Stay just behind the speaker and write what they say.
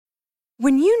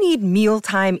When you need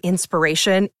mealtime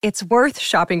inspiration, it's worth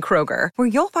shopping Kroger, where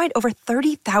you'll find over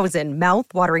 30,000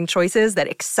 mouth-watering choices that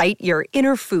excite your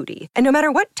inner foodie. And no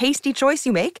matter what tasty choice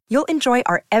you make, you'll enjoy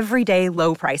our everyday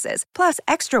low prices, plus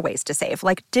extra ways to save,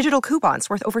 like digital coupons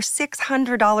worth over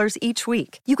 $600 each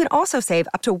week. You can also save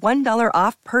up to $1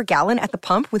 off per gallon at the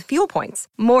pump with fuel points.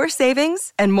 More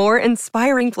savings and more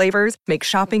inspiring flavors make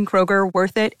shopping Kroger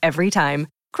worth it every time.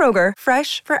 Kroger,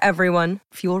 fresh for everyone.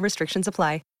 Fuel restrictions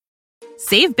apply.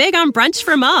 Save big on brunch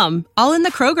for mom, all in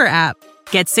the Kroger app.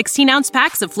 Get 16-ounce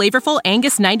packs of flavorful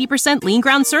Angus 90% lean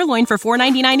ground sirloin for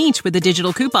 $4.99 each with a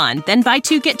digital coupon. Then buy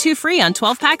 2, get 2 free on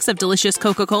 12 packs of delicious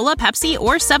Coca-Cola, Pepsi,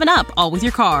 or 7-Up, all with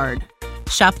your card.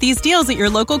 Shop these deals at your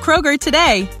local Kroger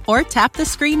today, or tap the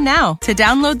screen now to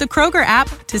download the Kroger app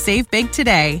to save big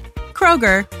today.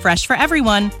 Kroger, fresh for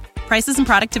everyone. Prices and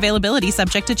product availability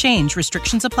subject to change.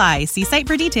 Restrictions apply. See site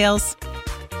for details.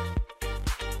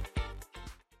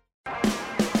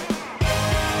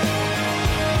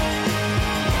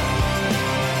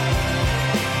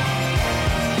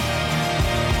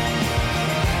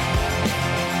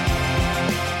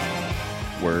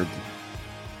 Word.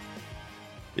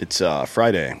 It's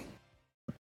Friday,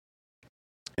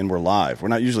 and we're live. We're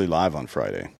not usually live on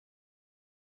Friday.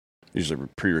 Usually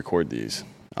pre-record these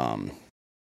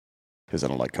because I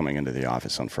don't like coming into the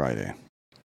office on Friday.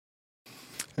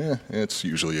 Yeah, it's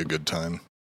usually a good time.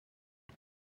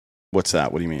 What's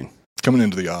that? What do you mean? Coming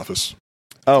into the office.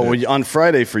 Oh, well, on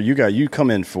Friday for you guys, you come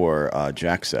in for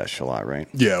Jack Sesh a lot, right?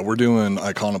 Yeah, we're doing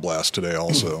Iconoblast today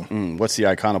also. What's the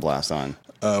Iconoblast on?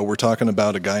 We're talking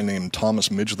about a guy named Thomas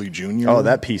Midgley Jr. Oh,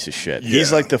 that piece of shit. Yeah.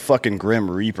 He's like the fucking Grim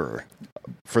Reaper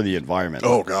for the environment.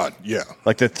 Oh, God, yeah.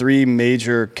 Like the 3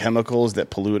 major chemicals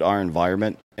that pollute our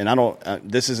environment. And I don't,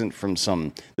 this isn't from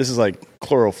this is like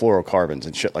chlorofluorocarbons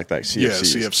and shit like that. CFCs.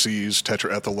 Yeah, CFCs,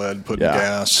 tetraethyl lead, put in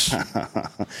gas.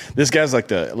 This guy's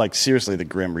seriously the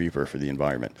Grim Reaper for the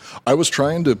environment. I was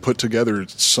trying to put together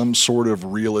some sort of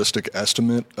realistic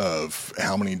estimate of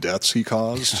how many deaths he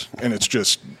caused, and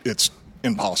it's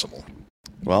impossible.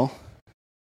 Well,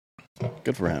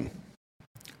 good for him.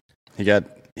 He got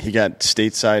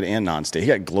stateside and non-state. He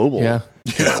got global. Yeah.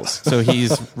 So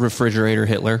he's refrigerator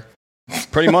Hitler.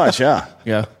 Pretty much, yeah.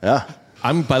 Yeah.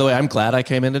 By the way, I'm glad I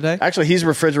came in today. Actually, he's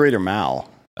refrigerator Mal.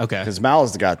 Okay. Because Mal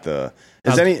has got I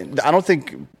don't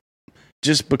think,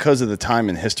 just because of the time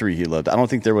and history he lived, I don't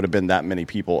think there would have been that many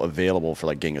people available for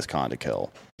like Genghis Khan to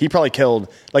kill. He probably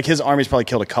killed, like his army's probably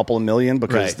killed a couple of million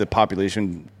because the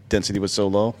population density was so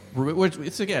low. We're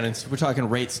talking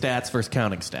rate stats versus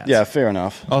counting stats. Yeah, fair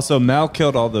enough. Also, Mal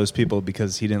killed all those people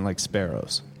because he didn't like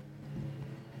sparrows.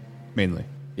 Mainly.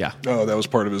 Yeah. Oh, that was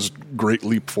part of his great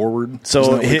leap forward. So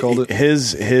Isn't that what he called it?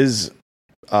 his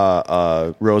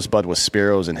Rosebud was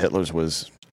sparrows and Hitler's was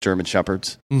German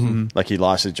shepherds. Mm-hmm. Like he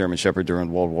lost his German shepherd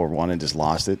during World War I and just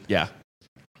lost it. Yeah.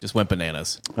 Just went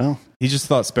bananas. Well, he just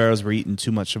thought sparrows were eating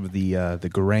too much of the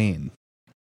grain.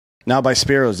 Now by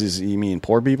sparrows, you mean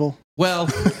poor people? Well,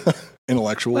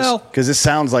 intellectuals. Well, because it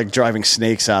sounds like driving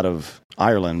snakes out of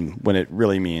Ireland when it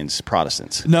really means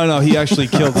Protestants. No, he actually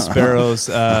killed sparrows,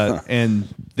 and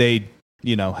they,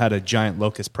 had a giant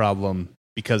locust problem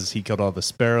because he killed all the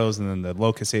sparrows, and then the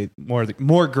locusts ate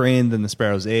more grain than the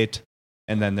sparrows ate,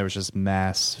 and then there was just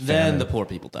mass famine. Then the poor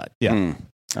people died. Yeah.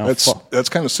 That's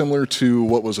kind of similar to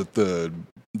what was it, the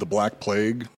Black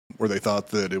Plague, where they thought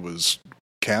that it was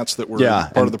cats that were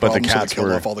part of the problem, so they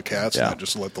killed off all the cats and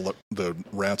just let the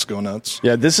rats go nuts.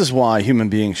 Yeah, this is why human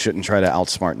beings shouldn't try to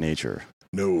outsmart nature.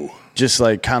 No. Just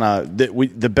like kind of,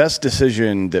 the best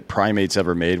decision that primates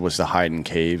ever made was to hide in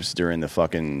caves during the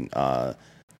fucking,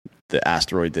 the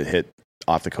asteroid that hit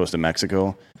off the coast of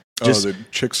Mexico. The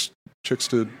chicks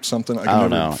to something? I don't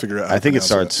know. Figure out how I think it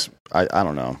pronounce starts, I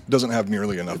don't know. It doesn't have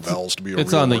nearly enough vowels to be a real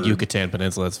It's on the word. Yucatan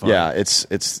Peninsula. It's fine. Yeah,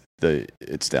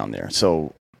 it's down there.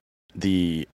 So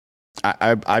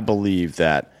I believe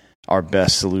that our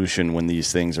best solution when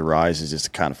these things arise is just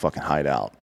to kind of fucking hide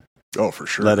out. Oh, for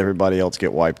sure. Let everybody else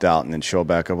get wiped out and then show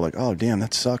back up like, oh, damn,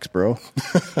 that sucks, bro.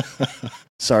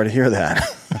 Sorry to hear that.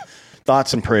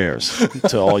 Thoughts and prayers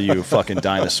to all you fucking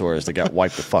dinosaurs that got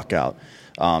wiped the fuck out.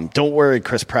 Don't worry,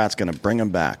 Chris Pratt's going to bring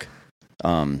them back.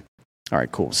 All right,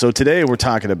 cool. So today we're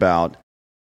talking about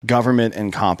government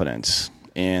incompetence.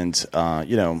 And,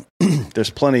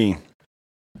 there's plenty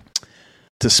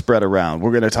to spread around.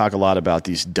 We're going to talk a lot about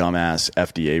these dumbass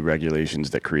FDA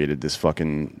regulations that created this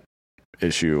fucking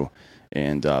issue.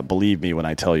 And believe me when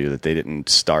I tell you that they didn't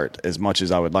start, as much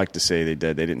as I would like to say they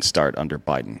did, they didn't start under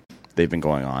Biden. They've been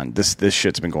going on. This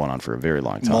shit's been going on for a very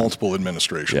long time. Multiple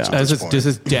administrations. Yeah. This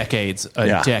is decades.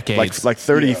 Decades. Like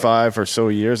 35 or so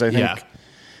years, I think. Yeah.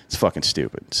 It's fucking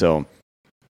stupid. So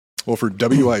Well, for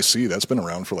WIC, that's been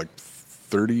around for like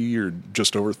 30 or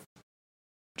just over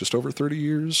 30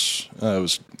 years. I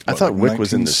thought WIC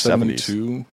was in the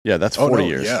 70s. Yeah, that's 40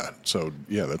 years. Yeah, so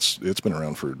yeah, it's been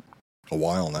around for a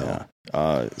while now.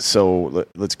 Yeah. So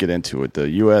let's get into it. The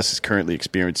U.S. is currently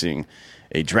experiencing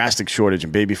a drastic shortage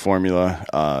in baby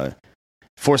formula,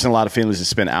 forcing a lot of families to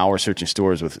spend hours searching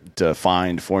stores to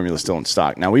find formula still in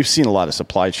stock. Now, we've seen a lot of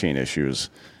supply chain issues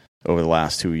over the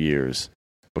last 2 years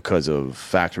because of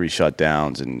factory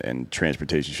shutdowns and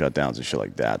transportation shutdowns and shit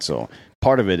like that. So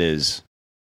part of it is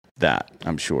that,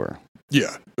 I'm sure.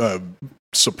 Yeah.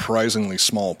 Surprisingly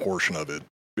small portion of it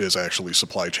is actually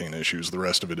supply chain issues. The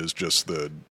rest of it is just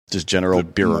general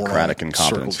bureaucratic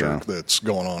incompetence that's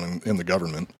going on in the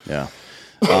government. Yeah.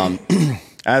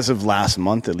 As of last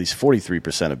month, at least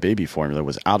 43% of baby formula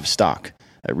was out of stock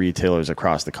at retailers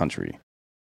across the country.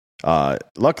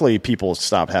 Luckily, people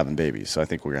stopped having babies, so I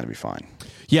think we're going to be fine.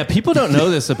 Yeah, people don't know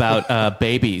this about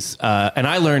babies, and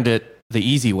I learned it the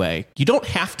easy way. You don't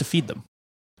have to feed them.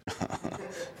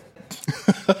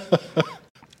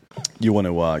 You want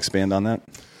to expand on that?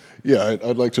 Yeah,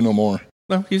 I'd like to know more.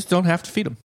 No, you just don't have to feed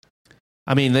them.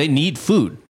 I mean, they need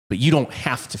food, but you don't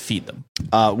have to feed them.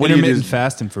 Intermittent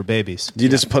fasting for babies. Do you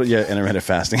just put intermittent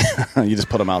fasting? You just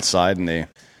put them outside and they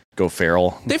go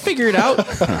feral. They figure it out.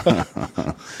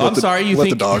 I'm sorry. You let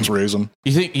think the dogs raise them?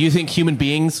 You think human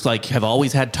beings have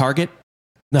always had Target?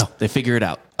 No, they figure it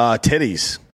out.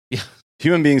 Titties. Yeah,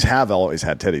 human beings have always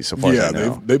had titties. So far as I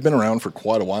know, they've been around for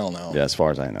quite a while now. Yeah, as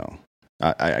far as I know,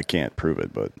 I can't prove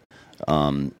it, but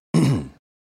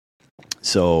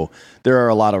so there are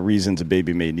a lot of reasons a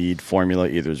baby may need formula,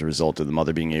 either as a result of the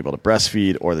mother being able to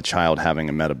breastfeed or the child having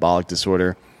a metabolic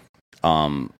disorder.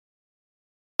 I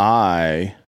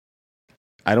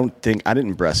didn't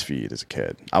breastfeed as a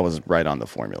kid. I was right on the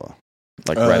formula,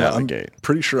 right out of the gate.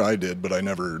 Pretty sure I did, but I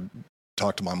never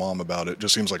talked to my mom about it.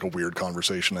 Just seems like a weird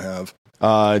conversation to have.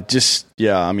 I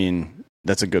mean,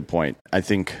 that's a good point. I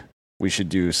think we should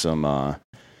do some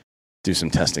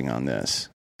testing on this.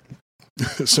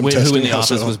 Who in the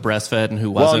office was breastfed and who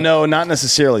wasn't? Well, no, not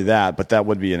necessarily that, but that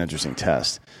would be an interesting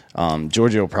test.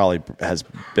 Giorgio probably has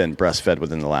been breastfed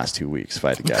within the last 2 weeks, if I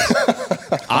had to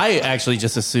guess. I actually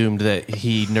just assumed that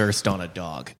he nursed on a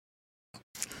dog.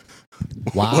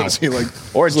 Wow. What is he like?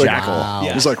 Or a jackal. Wow.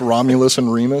 Yeah. He's like Romulus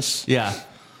and Remus. Yeah.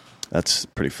 That's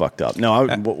pretty fucked up. No,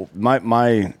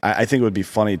 I think it would be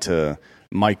funny to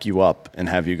mic you up and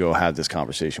have you go have this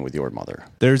conversation with your mother.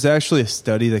 There's actually a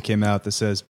study that came out that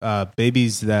says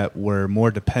babies that were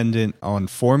more dependent on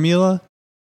formula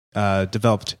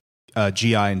developed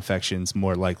GI infections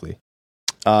more likely.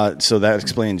 So that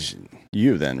explains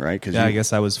you then, right? I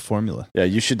guess I was formula. Yeah,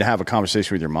 you should have a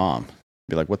conversation with your mom.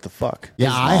 Be like, what the fuck?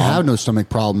 Yeah, I have no stomach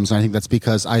problems. And I think that's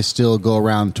because I still go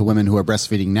around to women who are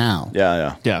breastfeeding now.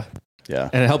 Yeah.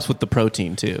 And it helps with the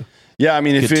protein too. Yeah, I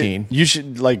mean, you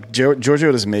should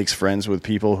Giorgio just makes friends with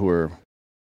people who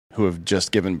have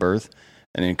just given birth,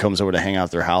 and then comes over to hang out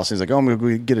at their house. He's like, "Oh, I'm gonna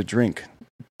go get a drink,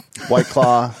 White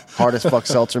Claw, hard as fuck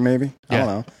seltzer, maybe. I don't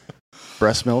know,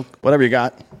 breast milk, whatever you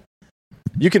got.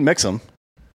 You can mix them."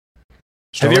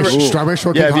 Strawberry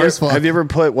shortcake hard as fuck. Have you ever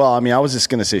put? Well, I mean, I was just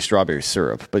gonna say strawberry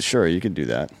syrup, but sure, you can do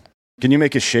that. Can you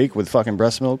make a shake with fucking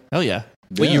breast milk? Oh yeah.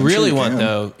 What you really want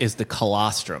though is the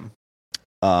colostrum.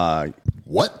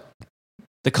 What?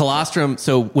 The colostrum.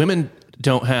 So women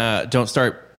don't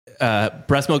start.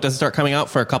 Breast milk doesn't start coming out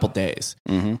for a couple days.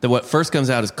 Mm-hmm. What first comes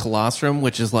out is colostrum,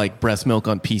 which is like breast milk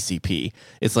on PCP.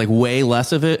 It's like way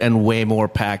less of it and way more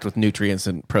packed with nutrients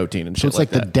and protein and shit. So it's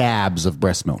like that. The dabs of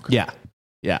breast milk. Yeah.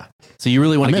 So you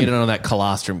really want to get in on that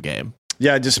colostrum game.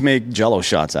 Yeah, just make Jell-O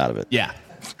shots out of it. Yeah,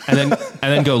 and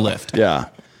then go lift. Yeah,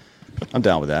 I'm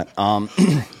down with that.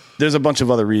 There's a bunch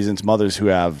of other reasons. Mothers who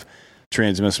have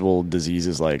transmissible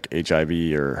diseases like HIV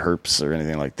or herpes or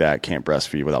anything like that can't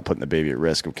breastfeed without putting the baby at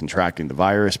risk of contracting the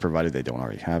virus, provided they don't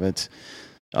already have it.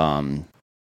 In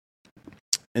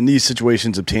these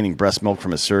situations, obtaining breast milk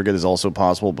from a surrogate is also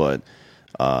possible, but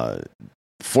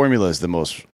formula is the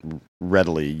most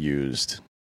readily used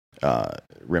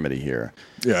remedy here.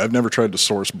 Yeah, I've never tried to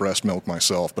source breast milk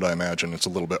myself, but I imagine it's a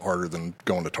little bit harder than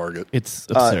going to Target. It's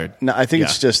absurd. No, I think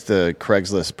it's just the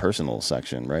Craigslist personal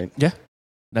section, right? Yeah.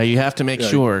 Now you have to make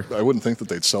sure. I wouldn't think that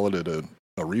they'd sell it at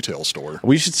a retail store.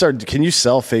 We should start. Can you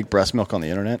sell fake breast milk on the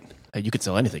internet? You could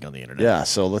sell anything on the internet. Yeah,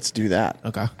 so let's do that.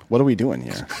 Okay. What are we doing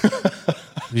here?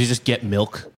 You just get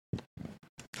milk.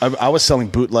 I was selling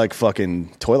bootleg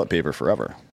fucking toilet paper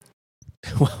forever.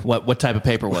 What type of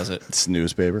paper was it? It's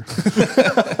newspaper.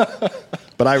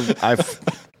 But I've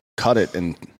cut it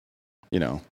in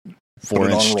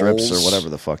 4-inch strips or whatever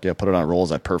the fuck. Yeah, put it on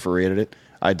rolls. I perforated it.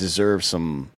 I deserve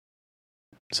some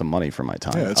some money for my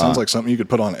time. Yeah, it sounds like something you could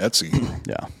put on Etsy.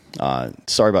 Yeah.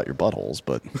 Sorry about your buttholes,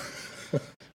 but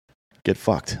get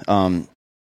fucked.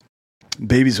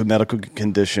 Babies with medical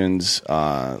conditions,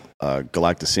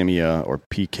 galactosemia or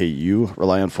PKU,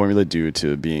 rely on formula due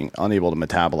to being unable to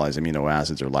metabolize amino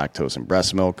acids or lactose in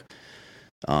breast milk.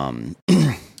 I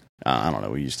don't know.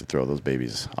 We used to throw those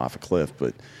babies off a cliff,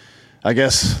 but I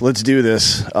guess let's do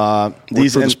this.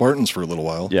 These the Spartans for a little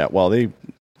while. Yeah. Well,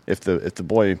 if the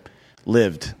boy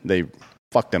lived, they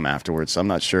fucked him afterwards. So I'm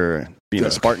not sure being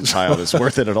a Spartan child is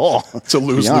worth it at all. It's a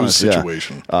lose-lose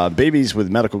situation. Yeah. Babies with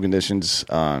medical conditions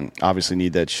obviously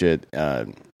need that shit.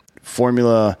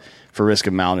 Formula for risk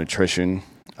of malnutrition.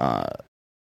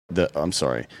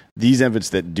 These infants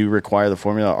that do require the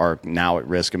formula are now at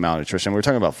risk of malnutrition. We're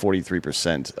talking about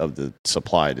 43% of the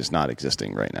supply is not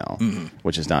existing right now,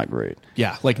 which is not great.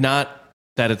 Yeah, like not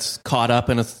that it's caught up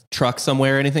in a truck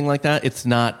somewhere or anything like that. It's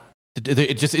not.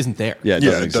 It just isn't there. Yeah,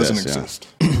 it doesn't exist.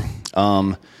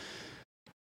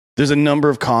 There's a number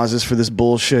of causes for this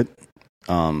bullshit.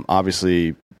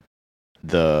 Obviously,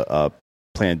 the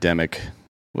pandemic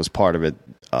was part of it.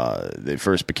 They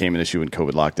first became an issue when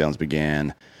COVID lockdowns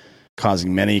began,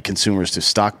 causing many consumers to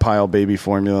stockpile baby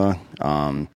formula.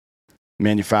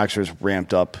 Manufacturers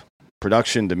ramped up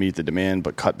production to meet the demand,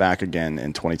 but cut back again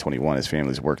in 2021 as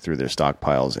families worked through their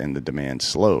stockpiles and the demand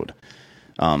slowed.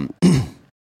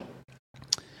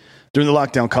 During the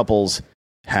lockdown, couples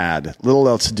had little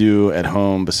else to do at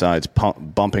home besides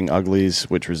bumping uglies,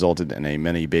 which resulted in a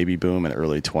mini baby boom in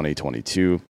early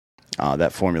 2022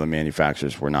 that formula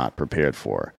manufacturers were not prepared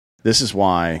for. This is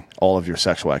why all of your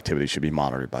sexual activity should be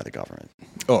monitored by the government.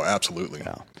 Oh, absolutely.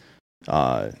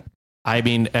 Yeah. I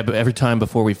mean, every time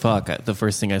before we fuck, the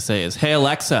first thing I say is, "Hey,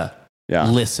 Alexa,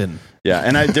 listen." Yeah,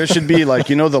 and there should be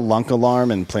the lunk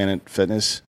alarm in Planet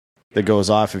Fitness that goes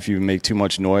off if you make too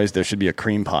much noise. There should be a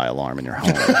cream pie alarm in your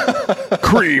home.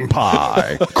 Cream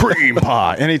pie.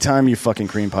 Anytime you fucking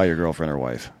cream pie your girlfriend or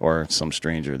wife or some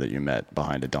stranger that you met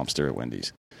behind a dumpster at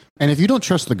Wendy's. And if you don't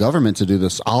trust the government to do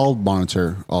this, I'll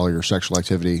monitor all your sexual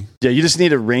activity. Yeah, you just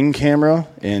need a Ring camera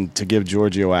and to give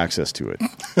Giorgio access to it.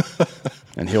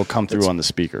 And he'll come through on the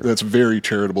speaker. That's very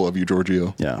charitable of you,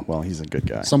 Giorgio. Yeah, well, he's a good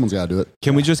guy. Someone's got to do it.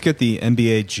 Can we just get the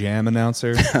NBA Jam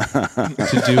announcer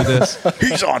to do this?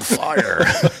 He's on fire.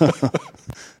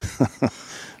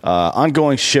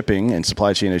 Ongoing shipping and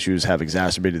supply chain issues have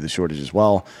exacerbated the shortage as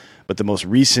well. But the most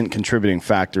recent contributing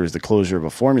factor is the closure of a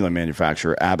formula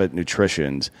manufacturer, Abbott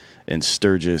Nutrition, in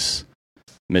Sturgis,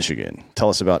 Michigan. Tell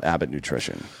us about Abbott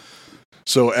Nutrition.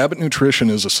 So Abbott Nutrition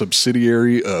is a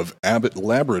subsidiary of Abbott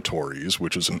Laboratories,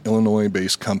 which is an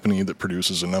Illinois-based company that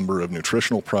produces a number of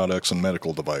nutritional products and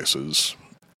medical devices.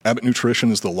 Abbott Nutrition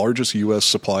is the largest U.S.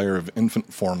 supplier of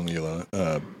infant formula,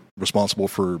 responsible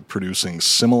for producing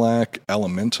Similac,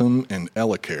 Alimentum, and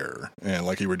Elecare. And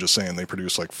like you were just saying, they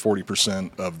produce like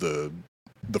 40% of the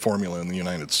formula in the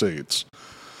United States.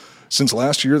 Since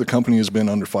last year, the company has been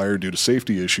under fire due to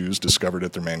safety issues discovered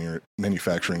at their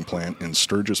manufacturing plant in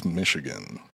Sturgis,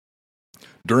 Michigan.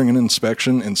 During an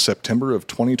inspection in September of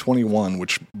 2021,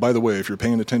 which, by the way, if you're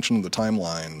paying attention to the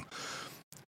timeline,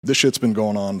 this shit's been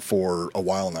going on for a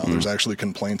while now. There's actually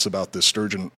complaints about this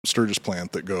Sturgis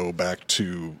plant that go back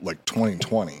to like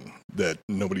 2020 that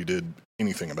nobody did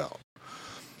anything about.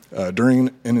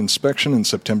 During an inspection in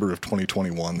September of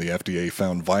 2021, the FDA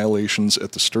found violations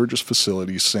at the Sturgis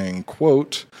facility saying,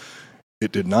 quote,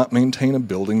 "It did not maintain a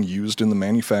building used in the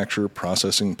manufacture,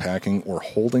 processing, packing, or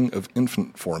holding of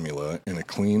infant formula in a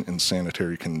clean and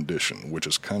sanitary condition," which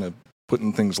is kind of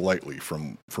putting things lightly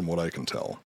from what I can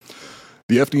tell.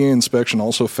 The FDA inspection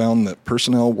also found that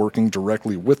personnel working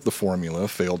directly with the formula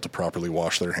failed to properly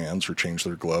wash their hands or change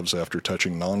their gloves after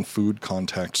touching non-food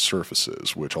contact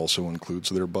surfaces, which also includes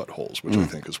their buttholes, which I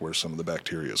think is where some of the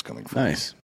bacteria is coming from.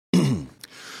 Nice.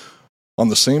 On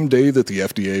the same day that the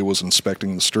FDA was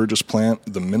inspecting the Sturgis plant,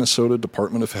 the Minnesota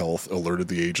Department of Health alerted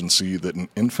the agency that an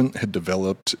infant had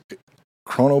developed a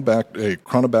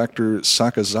Chronobacter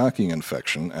Sakazaki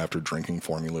infection after drinking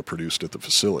formula produced at the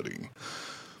facility.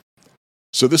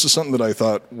 So this is something that I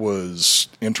thought was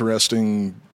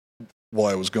interesting while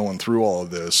I was going through all of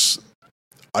this.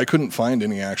 I couldn't find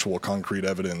any actual concrete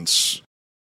evidence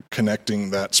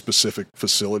connecting that specific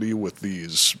facility with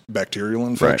these bacterial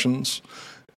infections.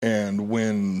 Right. And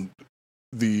when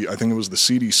I think it was the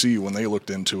CDC, when they looked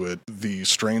into it, the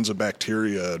strains of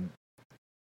bacteria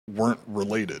weren't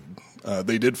related.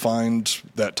 They did find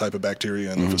that type of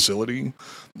bacteria in the facility,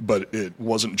 but it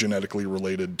wasn't genetically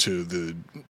related to the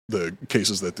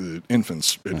cases that the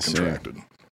infants had contracted.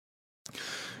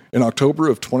 In October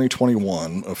of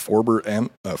 2021, a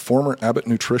former Abbott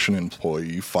Nutrition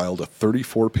employee filed a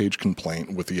 34-page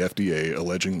complaint with the FDA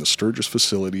alleging the Sturgis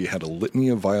facility had a litany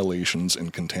of violations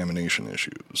and contamination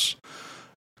issues.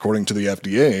 According to the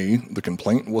FDA, the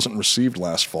complaint wasn't received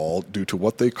last fall due to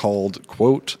what they called,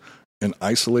 quote, an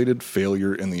isolated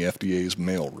failure in the FDA's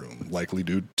mailroom, likely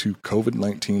due to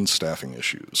COVID-19 staffing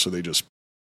issues. So they just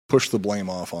pushed the blame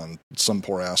off on some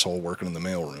poor asshole working in the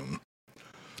mailroom.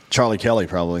 Charlie Kelly,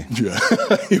 probably. Yeah.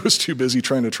 He was too busy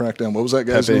trying to track down, what was that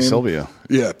guy's name? Pepe Silva.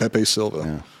 Yeah, Pepe Silva.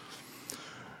 Yeah.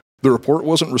 The report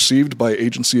wasn't received by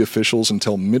agency officials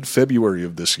until mid-February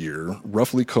of this year,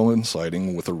 roughly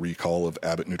coinciding with a recall of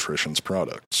Abbott Nutrition's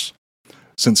products.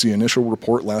 Since the initial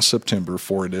report last September,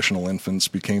 4 additional infants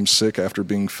became sick after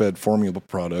being fed formula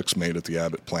products made at the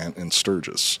Abbott plant in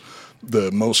Sturgis.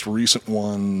 The most recent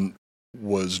one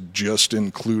was just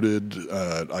included,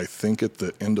 I think, at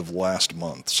the end of last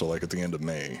month, so like at the end of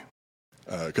May.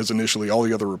 Because initially all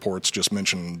the other reports just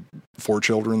mentioned 4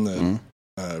 children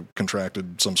that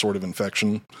contracted some sort of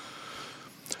infection.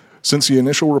 Since the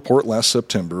initial report last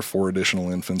September, 4 additional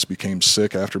infants became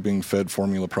sick after being fed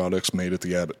formula products made at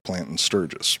the Abbott plant in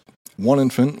Sturgis. 1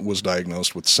 infant was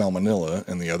diagnosed with salmonella,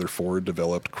 and the other 4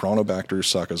 developed Chronobacter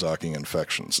Sakazaki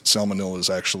infections. Salmonella is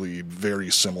actually very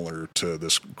similar to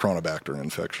this Chronobacter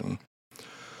infection.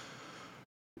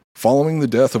 Following the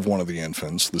death of one of the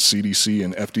infants, the CDC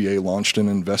and FDA launched an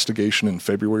investigation in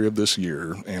February of this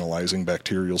year, analyzing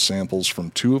bacterial samples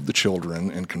from 2 of the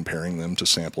children and comparing them to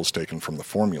samples taken from the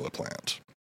formula plant.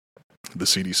 The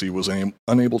CDC was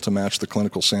unable to match the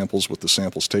clinical samples with the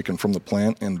samples taken from the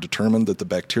plant and determined that the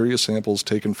bacteria samples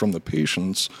taken from the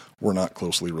patients were not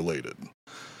closely related.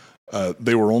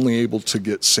 They were only able to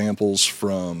get samples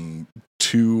from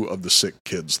 2 of the sick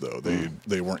kids, though.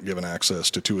 They weren't given access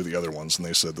to 2 of the other ones, and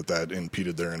they said that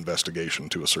impeded their investigation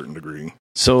to a certain degree.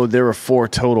 So there were 4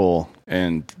 total,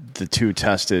 and the 2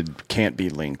 tested can't be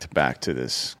linked back to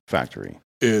this factory.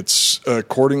 It's,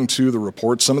 according to the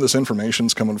report, some of this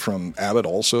information's coming from Abbott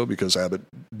also, because Abbott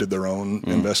did their own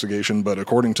investigation, but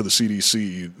according to the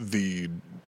CDC,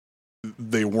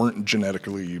 they weren't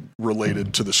genetically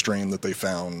related to the strain that they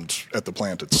found at the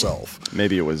plant itself.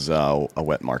 Maybe it was a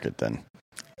wet market then.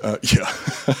 Yeah.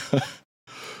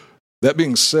 That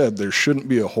being said, there shouldn't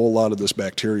be a whole lot of this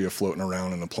bacteria floating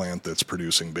around in a plant that's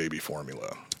producing baby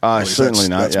formula. Certainly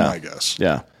not. That's my guess.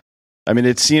 Yeah. I mean,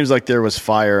 it seems like there was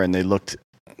fire and they looked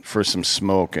for some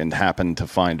smoke and happened to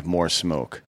find more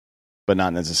smoke, but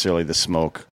not necessarily the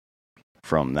smoke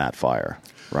from that fire,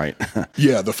 right?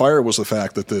 Yeah, the fire was the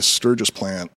fact that this Sturgis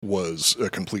plant was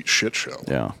a complete shit show.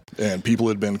 Yeah. And people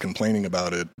had been complaining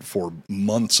about it for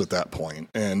months at that point.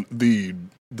 And the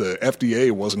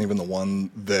FDA wasn't even the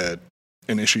one that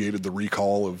initiated the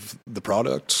recall of the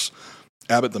products.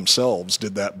 Abbott themselves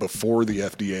did that before the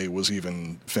FDA was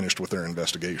even finished with their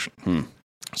investigation.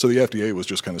 So the FDA was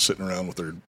just kind of sitting around with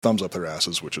their thumbs up their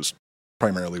asses, which is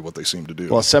primarily what they seem to do.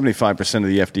 Well, 75% of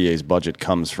the FDA's budget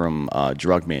comes from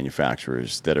drug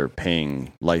manufacturers that are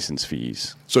paying license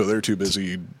fees. So they're too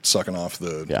busy sucking off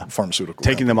the pharmaceutical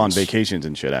taking them on vacations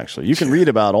and shit, actually. You can read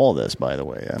about all this, by the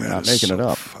way. I'm not making it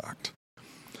up. Fucked.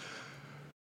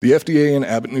 The FDA and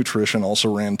Abbott Nutrition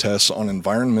also ran tests on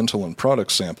environmental and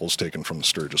product samples taken from the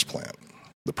Sturgis plant.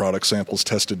 The product samples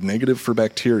tested negative for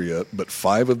bacteria, but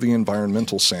 5 of the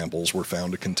environmental samples were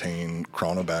found to contain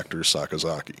Chronobacter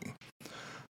Sakazaki.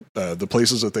 The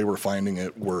places that they were finding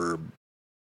it were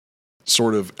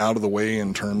sort of out of the way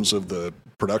in terms of the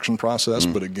production process,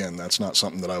 but again, that's not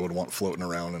something that I would want floating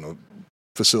around in a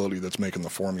facility that's making the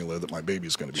formula that my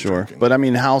baby's going to be drinking. But I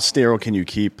mean, how sterile can you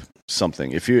keep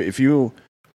something? If you,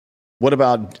 what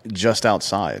about just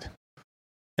outside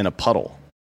in a puddle,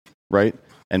 right?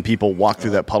 And people walk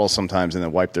through that puddle sometimes and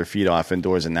then wipe their feet off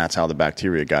indoors, and that's how the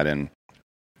bacteria got in.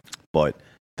 But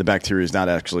the bacteria is not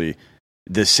actually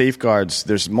the safeguards.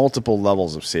 There's multiple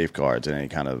levels of safeguards in any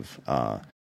kind of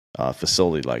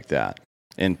facility like that.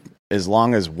 And as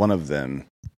long as one of them,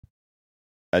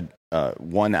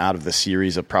 one out of the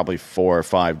series of probably 4 or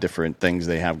 5 different things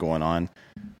they have going on,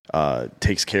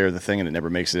 takes care of the thing and it never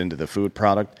makes it into the food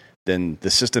product, then the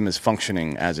system is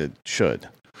functioning as it should.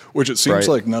 Which it seems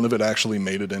like none of it actually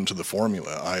made it into the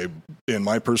formula. In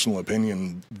my personal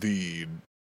opinion, the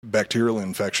bacterial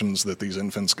infections that these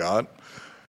infants got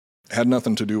had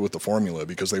nothing to do with the formula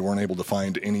because they weren't able to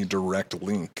find any direct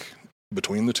link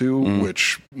between the two,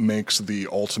 which makes the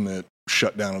ultimate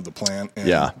shutdown of the plant.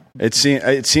 And it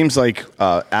seems like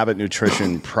Abbott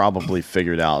Nutrition probably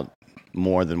figured out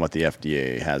more than what the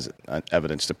FDA has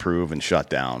evidence to prove and shut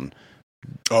down.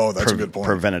 Oh, that's a good point.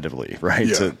 Preventatively, right?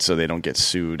 Yeah. So they don't get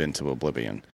sued into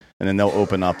oblivion. And then they'll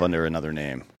open up under another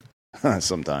name.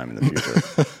 sometime in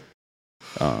the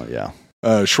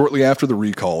future. Shortly after the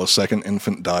recall, a second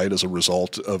infant died as a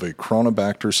result of a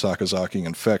Chronobacter sakazaki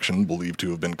infection believed to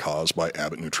have been caused by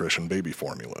Abbott Nutrition baby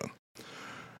formula.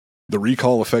 The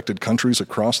recall affected countries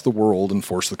across the world and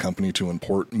forced the company to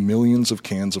import millions of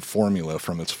cans of formula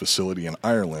from its facility in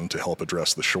Ireland to help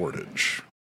address the shortage,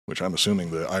 which I'm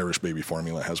assuming the Irish baby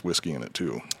formula has whiskey in it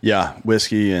too. Yeah,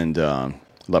 whiskey and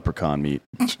leprechaun meat.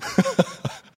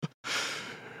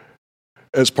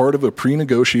 As part of a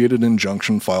pre-negotiated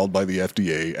injunction filed by the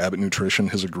FDA, Abbott Nutrition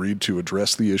has agreed to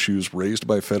address the issues raised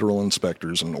by federal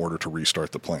inspectors in order to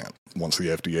restart the plant. Once the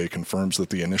FDA confirms that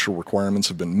the initial requirements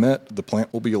have been met, the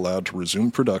plant will be allowed to resume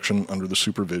production under the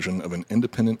supervision of an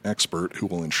independent expert who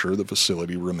will ensure the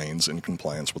facility remains in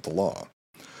compliance with the law.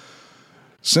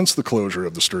 Since the closure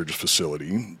of the Sturgis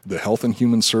facility, the Health and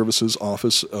Human Services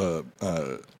Office of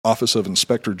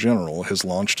Inspector General has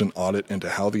launched an audit into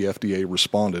how the FDA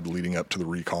responded leading up to the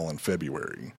recall in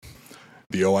February.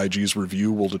 The OIG's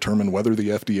review will determine whether the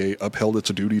FDA upheld its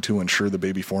duty to ensure the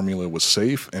baby formula was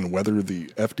safe and whether the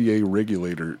FDA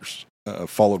regulators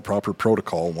followed proper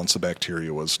protocol once the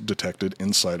bacteria was detected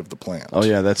inside of the plant. Oh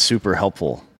yeah, that's super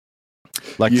helpful.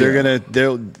 Like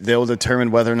they'll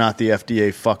determine whether or not the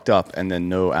FDA fucked up, and then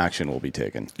no action will be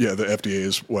taken. Yeah, the FDA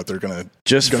is what they're going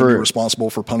to be responsible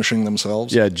for punishing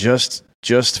themselves. Yeah, just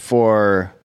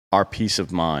for our peace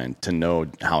of mind to know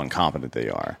how incompetent they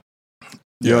are.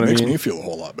 You know what it makes me feel a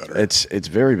whole lot better. It's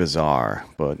very bizarre,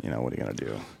 but what are you going to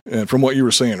do? And from what you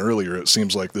were saying earlier, it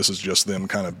seems like this is just them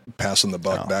kind of passing the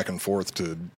buck back and forth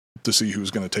to see who's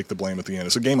going to take the blame at the end.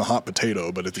 It's a game of hot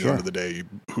potato, but at the end of the day,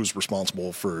 who's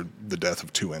responsible for the death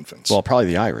of 2 infants? Well, probably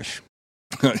the Irish.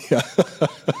 Yeah.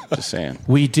 Just saying.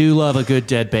 We do love a good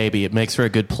dead baby. It makes for a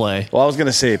good play. Well, I was going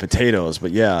to say potatoes,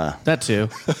 but yeah. That too.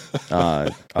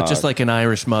 Just like an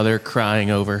Irish mother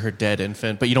crying over her dead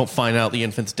infant, but you don't find out the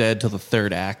infant's dead till the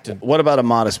third act. What about A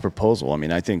Modest Proposal? I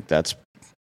mean, I think that's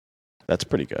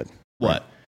pretty good. What? Right?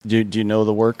 Do you know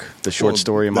the work, the short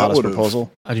story, A Modest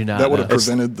Proposal? I do not. That would have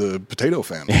prevented the potato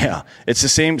famine. Yeah. It's the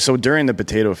same. So during the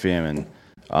potato famine,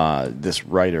 this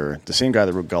writer, the same guy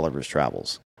that wrote Gulliver's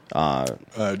Travels. Was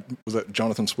that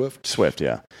Jonathan Swift? Swift,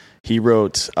 yeah. He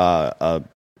wrote,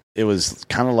 it was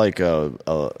kind of like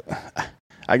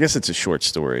I guess it's a short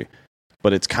story,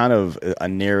 but it's kind of a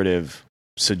narrative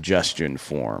suggestion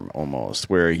form almost,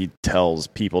 where he tells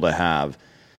people to have,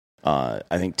 I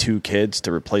think, 2 kids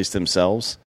to replace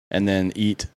themselves, and then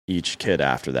eat each kid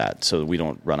after that, so we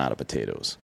don't run out of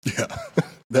potatoes. Yeah,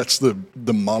 that's the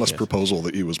modest proposal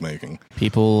that he was making.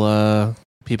 People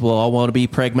all want to be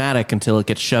pragmatic until it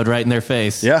gets shoved right in their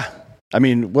face. Yeah, I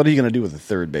mean, what are you going to do with a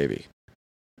third baby?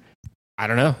 I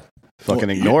don't know. Fucking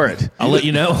ignore it. I'll let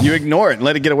you know. You ignore it and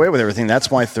let it get away with everything.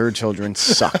 That's why third children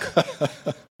suck.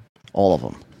 All of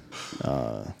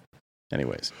them.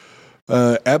 Anyways.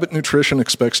 Abbott Nutrition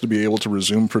expects to be able to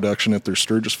resume production at their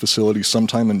Sturgis facility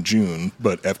sometime in June,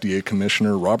 but FDA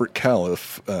Commissioner Robert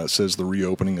Califf says the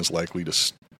reopening is likely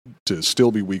to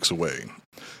still be weeks away.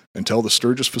 Until the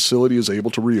Sturgis facility is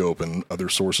able to reopen, other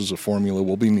sources of formula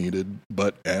will be needed,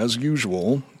 but as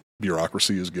usual,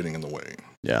 bureaucracy is getting in the way.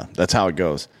 Yeah, that's how it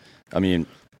goes. I mean,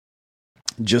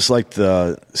 just like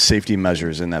the safety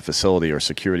measures in that facility or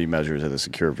security measures at a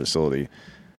secure facility,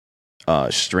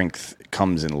 strength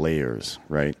comes in layers,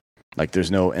 right? Like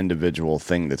there's no individual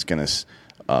thing that's going to,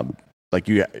 like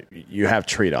you have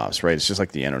trade-offs, right? It's just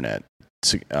like the internet.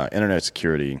 Internet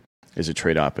security is a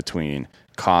trade-off between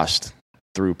cost,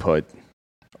 throughput,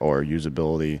 or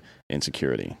usability and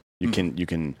security. You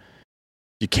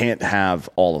can't have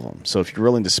all of them. So if you're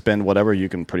willing to spend whatever, you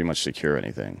can pretty much secure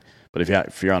anything. But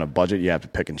if you're on a budget, you have to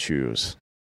pick and choose.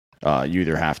 You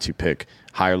either have to pick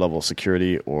higher level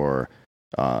security or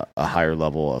a higher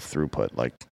level of throughput,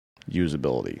 like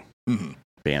usability,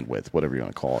 bandwidth, whatever you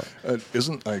want to call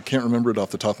it. I can't remember it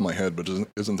off the top of my head, but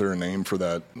isn't there a name for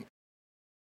that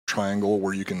triangle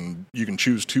where you can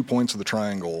choose 2 points of the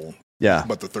triangle? Yeah,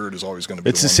 but the third is always going to be.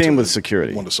 It's the same with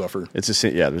security. One to suffer. It's the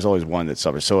same. Yeah, there's always one that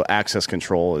suffers. So access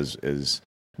control is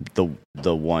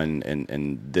the one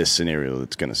in this scenario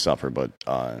that's going to suffer, but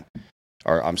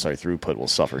throughput will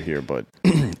suffer here. But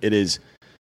it is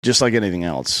just like anything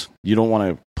else. You don't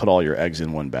want to put all your eggs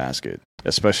in one basket,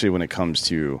 especially when it comes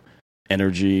to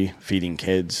energy, feeding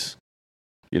kids,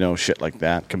 shit like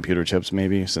that. Computer chips,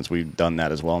 maybe, since we've done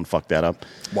that as well and fucked that up.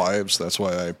 Wives. That's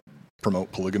why I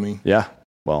promote polygamy. Yeah.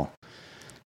 Well,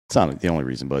 it's not the only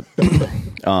reason, but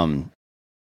the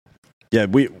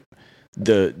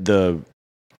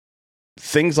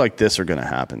things like this are going to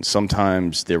happen.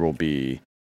 Sometimes there will be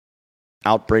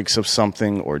outbreaks of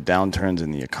something or downturns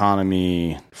in the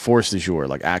economy, force majeure,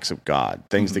 like acts of God,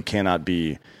 things that cannot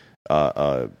be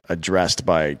addressed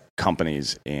by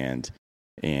companies and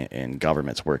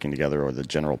governments working together or the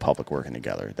general public working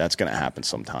together. That's going to happen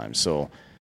sometimes. So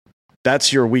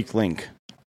that's your weak link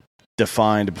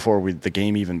defined before the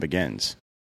game even begins.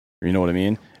 You know what I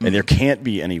mean? And there can't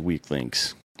be any weak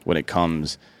links when it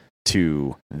comes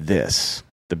to this.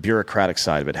 The bureaucratic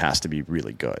side of it has to be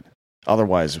really good.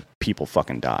 Otherwise, people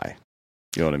fucking die.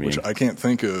 You know what I mean? Which I can't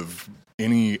think of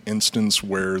any instance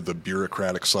where the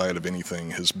bureaucratic side of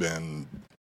anything has been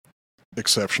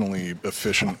exceptionally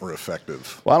efficient or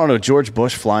effective. Well, I don't know. George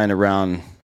Bush flying around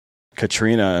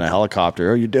Katrina in a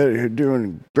helicopter. Oh, you're doing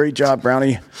a great job,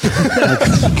 Brownie.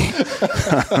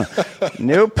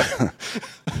 Nope.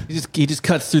 He just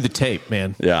cuts through the tape,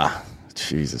 man. Yeah.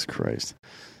 Jesus Christ.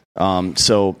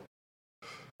 So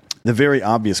the very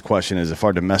obvious question is, if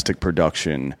our domestic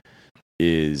production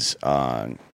is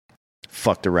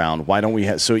fucked around, why don't we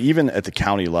have... So even at the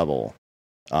county level,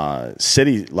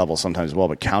 city level sometimes as well,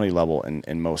 but county level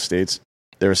in most states,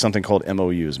 there is something called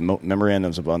MOUs,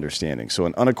 Memorandums of Understanding. So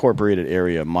an unincorporated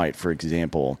area might, for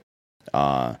example,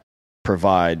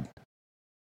 provide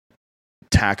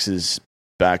taxes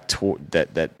back to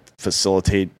that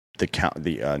facilitate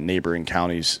the neighboring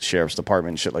counties' sheriff's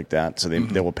department and shit like that. So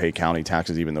they will pay county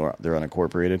taxes even though they're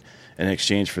unincorporated. And in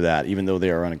exchange for that, even though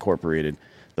they are unincorporated,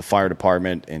 the fire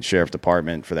department and sheriff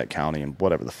department for that county and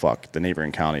whatever the fuck, the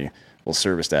neighboring county will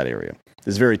service that area.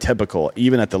 It's very typical,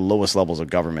 even at the lowest levels of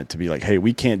government, to be like, hey,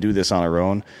 we can't do this on our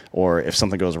own, or if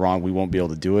something goes wrong, we won't be able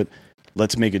to do it.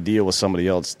 Let's make a deal with somebody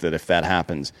else that if that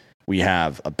happens, we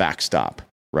have a backstop,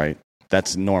 right?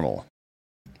 That's normal.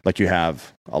 Like you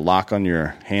have a lock on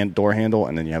your door handle,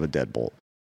 and then you have a deadbolt,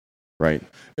 right?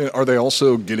 Are they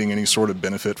also getting any sort of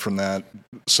benefit from that,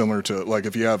 similar to, like,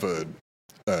 if you have a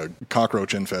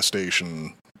cockroach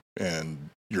infestation and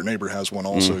your neighbor has one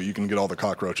also, you can get all the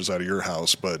cockroaches out of your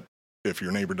house, but if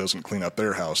your neighbor doesn't clean up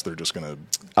their house, they're just going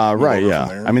to right,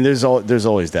 yeah. I mean, there's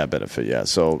always that benefit, yeah.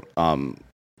 So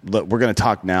we're going to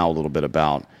talk now a little bit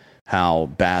about how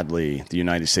badly the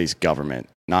United States government,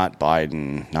 not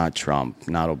Biden, not Trump,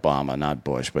 not Obama, not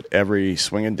Bush, but every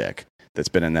swinging dick that's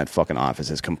been in that fucking office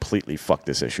has completely fucked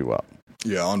this issue up.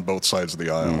 Yeah, on both sides of the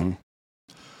aisle.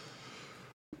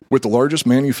 With the largest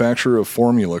manufacturer of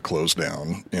formula closed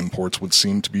down, imports would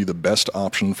seem to be the best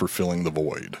option for filling the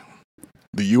void.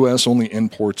 The U.S. only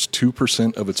imports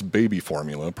 2% of its baby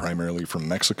formula, primarily from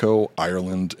Mexico,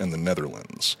 Ireland, and the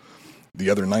Netherlands. The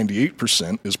other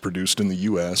 98% is produced in the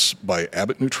U.S. by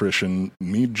Abbott Nutrition,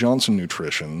 Mead Johnson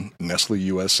Nutrition, Nestle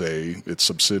USA, its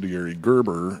subsidiary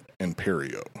Gerber, and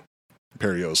Perio.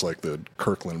 Perio is like the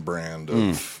Kirkland brand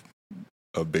of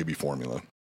baby formula.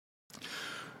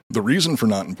 The reason for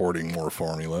not importing more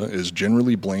formula is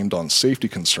generally blamed on safety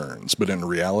concerns, but in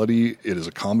reality, it is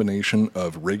a combination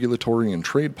of regulatory and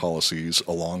trade policies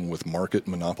along with market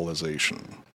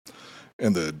monopolization.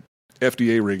 And the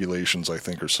FDA regulations, I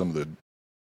think, are some of the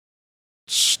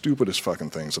stupidest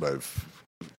fucking things that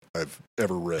I've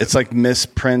ever read. It's like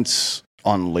misprints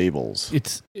on labels.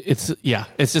 It's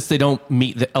just they don't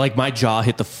meet like my jaw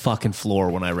hit the fucking floor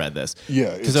when I read this.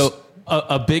 Yeah. So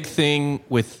a big thing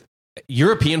with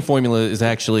European formula is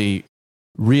actually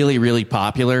really, really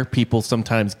popular. People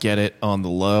sometimes get it on the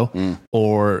low,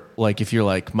 or like if you're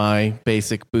like my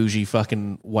basic bougie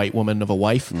fucking white woman of a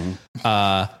wife,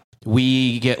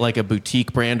 we get like a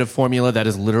boutique brand of formula that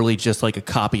is literally just like a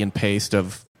copy and paste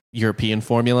of European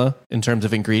formula in terms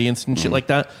of ingredients and shit like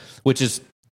that, which is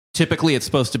typically it's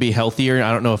supposed to be healthier.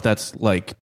 I don't know if that's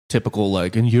like typical,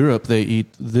 like in Europe they eat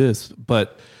this,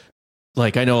 but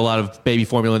like I know a lot of baby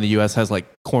formula in the U.S. has like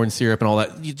corn syrup and all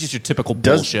that. Just your typical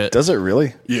bullshit. Does it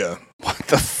really? Yeah. What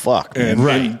the fuck? And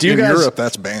right. In Europe,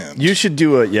 that's banned. You should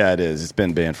do it is. It's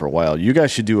been banned for a while. You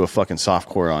guys should do a fucking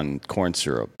softcore on corn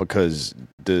syrup because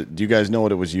do you guys know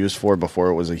what it was used for before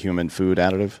it was a human food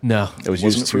additive? No. It was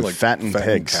used to like fatten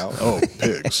pigs. Oh,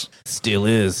 pigs. Still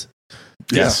is.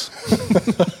 Yes.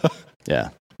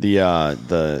 Yeah.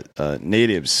 The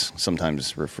natives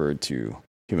sometimes referred to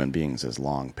human beings as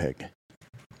long pig.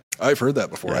 I've heard that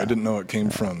before. Yeah. I didn't know it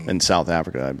came from... In South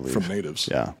Africa, I believe. From natives.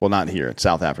 Yeah. Well, not here. It's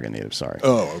South African natives, sorry.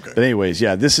 Oh, okay. But anyways,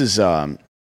 yeah, this is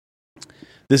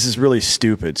really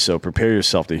stupid, so prepare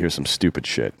yourself to hear some stupid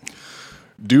shit.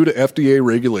 Due to FDA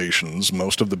regulations,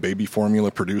 most of the baby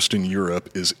formula produced in Europe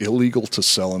is illegal to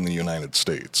sell in the United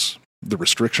States. The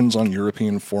restrictions on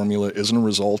European formula isn't a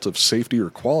result of safety or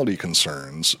quality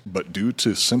concerns, but due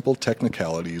to simple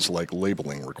technicalities like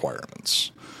labeling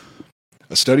requirements.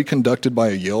 A study conducted by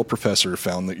a Yale professor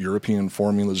found that European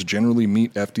formulas generally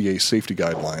meet FDA safety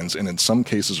guidelines and in some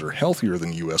cases are healthier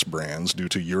than U.S. brands due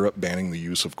to Europe banning the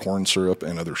use of corn syrup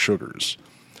and other sugars.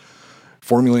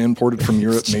 Formula imported from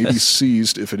Europe may be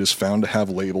seized if it is found to have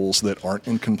labels that aren't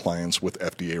in compliance with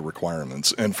FDA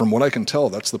requirements. And from what I can tell,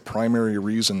 that's the primary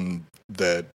reason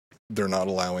that they're not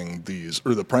allowing these,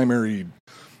 or the primary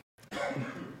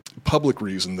public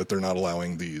reason that they're not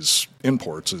allowing these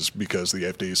imports is because the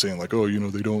FDA is saying like, oh,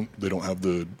 they don't have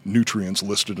the nutrients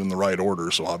listed in the right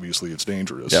order, so obviously it's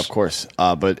dangerous. Yeah, of course.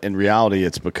 But in reality,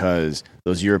 it's because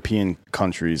those European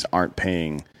countries aren't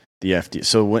paying the FDA.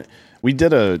 So when we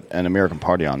did an American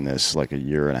Party on this like a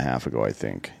year and a half ago, I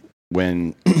think,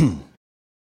 when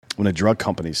when a drug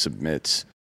company submits,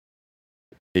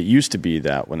 it used to be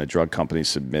that when a drug company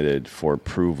submitted for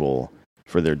approval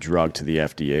for their drug to the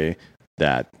FDA,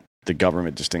 that the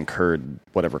government just incurred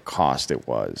whatever cost it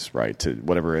was, right, to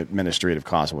whatever administrative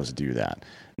cost it was to do that.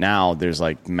 Now there's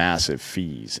like massive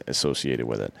fees associated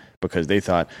with it because they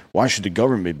thought, why should the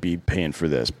government be paying for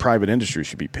this? Private industry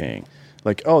should be paying.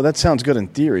 Like, oh, that sounds good in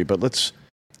theory, but let's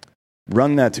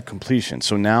run that to completion.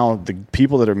 So now the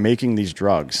people that are making these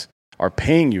drugs are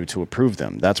paying you to approve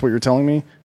them. That's what you're telling me?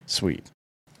 Sweet.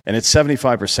 And it's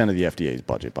 75% of the FDA's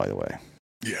budget, by the way.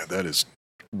 Yeah, that is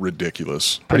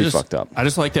ridiculous. Pretty fucked up. I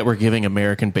just like that we're giving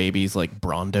American babies like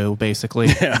Brawndo, basically.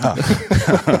 Yeah.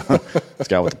 It's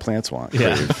got what the plants want.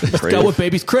 Yeah. It's got what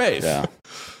babies crave. Yeah.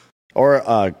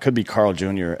 Or could be Carl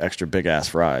Jr. extra big ass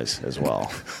fries as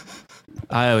well.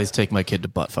 I always take my kid to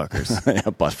butt fuckers. Yeah,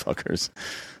 butt fuckers.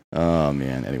 Oh,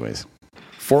 man. Anyways.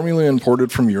 Formula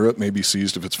imported from Europe may be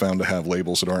seized if it's found to have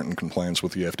labels that aren't in compliance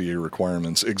with the FDA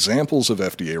requirements. Examples of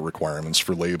FDA requirements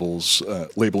for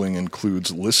labeling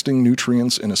includes listing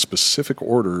nutrients in a specific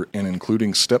order and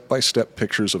including step-by-step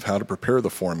pictures of how to prepare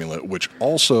the formula, which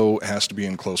also has to be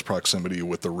in close proximity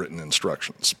with the written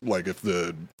instructions. Like if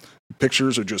the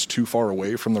pictures are just too far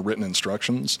away from the written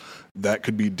instructions, that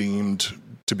could be deemed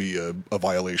to be a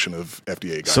violation of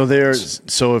FDA guidelines.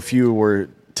 So if you were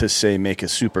to say make a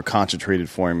super concentrated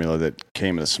formula that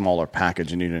came in a smaller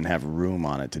package and you didn't have room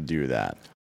on it to do that,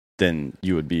 then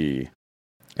you would be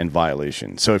in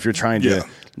violation. So if you're trying to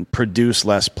produce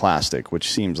less plastic, which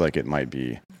seems like it might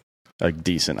be a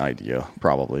decent idea,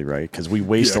 probably, right? Because we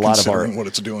waste a lot of our... what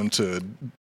it's doing to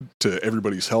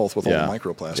everybody's health with all the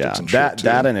microplastics and shit too.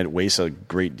 That and it wastes a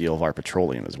great deal of our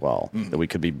petroleum as well that we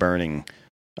could be burning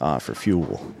for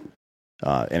fuel.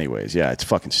 Anyways, it's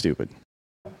fucking stupid.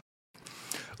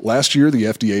 Last year, the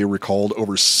FDA recalled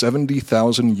over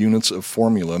 70,000 units of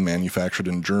formula manufactured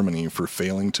in Germany for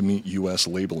failing to meet U.S.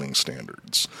 labeling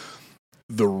standards.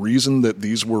 The reason that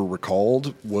these were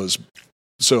recalled was...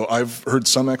 So I've heard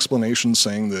some explanations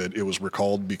saying that it was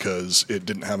recalled because it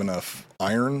didn't have enough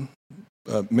iron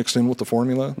mixed in with the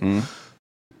formula.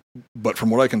 But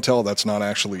from what I can tell, that's not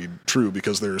actually true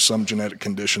because there are some genetic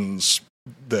conditions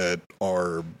that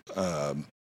are...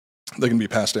 they can be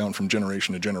passed down from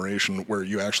generation to generation where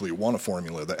you actually want a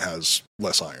formula that has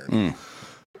less iron.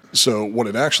 So what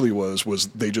it actually was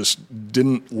they just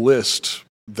didn't list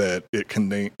that it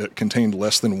contained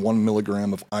less than 1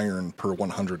 milligram of iron per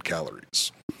 100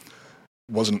 calories.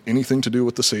 Wasn't anything to do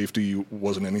with the safety,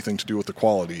 wasn't anything to do with the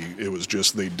quality. It was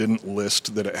just they didn't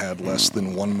list that it had less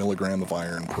than 1 milligram of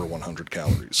iron per 100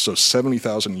 calories. So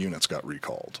 70,000 units got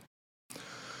recalled.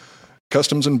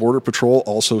 Customs and Border Patrol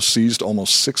also seized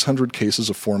almost 600 cases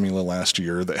of formula last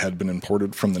year that had been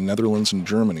imported from the Netherlands and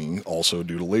Germany, also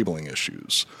due to labeling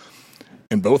issues.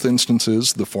 In both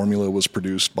instances, the formula was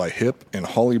produced by HIP and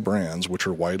Holly brands, which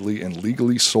are widely and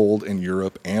legally sold in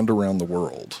Europe and around the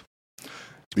world.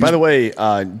 By the way,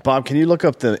 Bob, can you look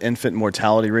up the infant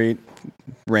mortality rate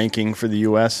ranking for the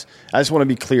U.S.? I just want to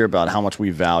be clear about how much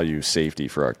we value safety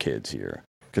for our kids here,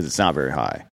 because it's not very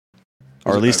high.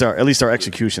 Or at least our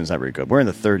execution is not very good. We're in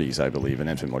the 30s, I believe, in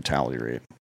infant mortality rate.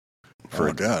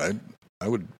 Oh God, I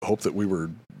would hope that we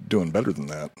were doing better than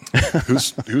that.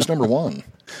 Who's number one?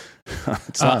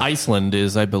 Iceland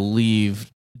is, I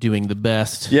believe, doing the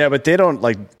best. Yeah, but they don't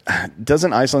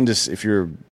doesn't Iceland just if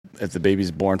the baby's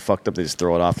born fucked up, they just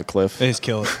throw it off the cliff? They just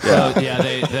kill it. Yeah,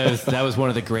 that was one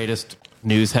of the greatest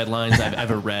news headlines I've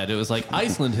ever read. It was like,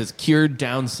 Iceland has cured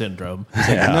Down syndrome.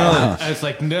 No. I was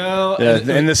like, no. Yeah,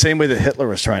 in the same way that Hitler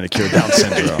was trying to cure Down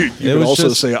syndrome. You could also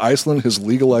say Iceland has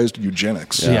legalized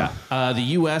eugenics. Yeah. The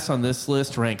U.S. on this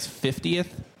list ranks 50th,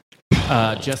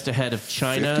 just ahead of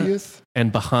China 50th?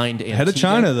 And behind Antigua. Ahead of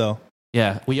China, though.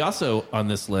 Yeah. We also, on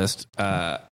this list,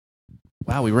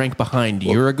 we rank behind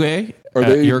Uruguay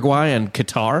and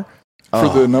Qatar. For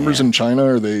the numbers in China,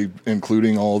 are they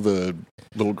including all the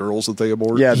little girls that they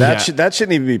abort? Yeah, that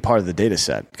shouldn't even be part of the data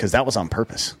set because that was on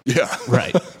purpose. Yeah.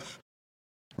 Right.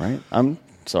 Right? I'm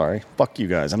sorry. Fuck you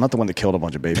guys. I'm not the one that killed a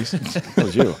bunch of babies. It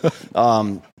was you.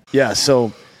 Yeah,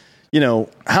 so,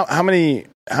 how many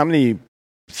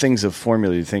things of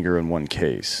formula do you think are in one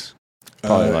case?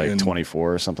 Probably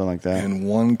 24 or something like that. In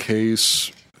one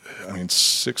case,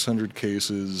 600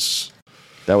 cases.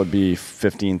 That would be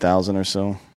 15,000 or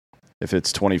so. If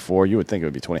it's 24, you would think it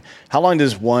would be 20. How long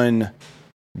does one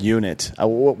unit?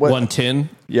 One tin?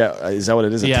 Yeah, is that what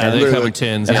it is? Yeah, they come in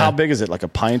tins. And how big is it? Like a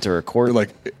pint or a quart? Like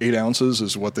 8 ounces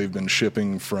is what they've been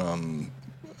shipping from.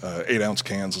 8-ounce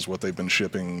cans is what they've been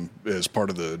shipping as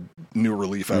part of the new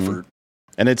relief effort.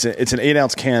 And it's an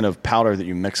 8-ounce can of powder that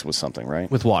you mix with something, right?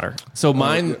 With water. So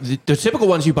mine, the typical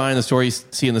ones you buy in the store, you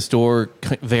see in the store,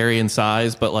 vary in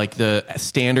size, but like the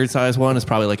standard size one is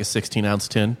probably like a 16-ounce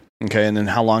tin. Okay, and then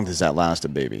how long does that last a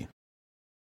baby?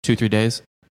 2-3 days.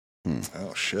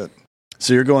 Oh, shit.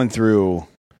 So you're going through,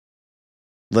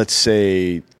 let's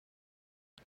say,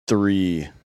 3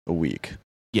 a week.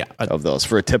 Yeah. Of those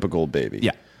for a typical baby.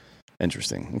 Yeah.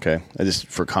 Interesting. Okay.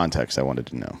 For context, I wanted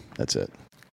to know. That's it.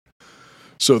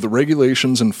 So the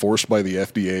regulations enforced by the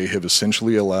FDA have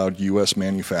essentially allowed U.S.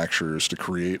 manufacturers to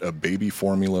create a baby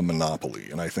formula monopoly,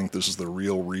 and I think this is the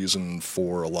real reason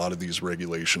for a lot of these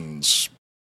regulations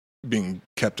being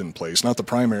kept in place. Not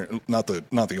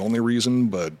the only reason,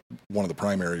 but one of the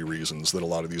primary reasons that a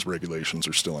lot of these regulations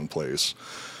are still in place.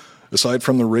 Aside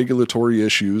from the regulatory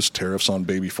issues, tariffs on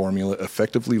baby formula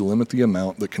effectively limit the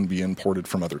amount that can be imported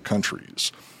from other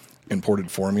countries. Imported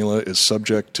formula is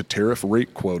subject to tariff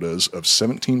rate quotas of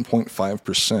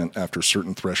 17.5% after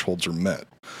certain thresholds are met.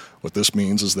 What this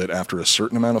means is that after a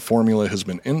certain amount of formula has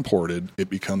been imported, it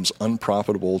becomes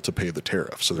unprofitable to pay the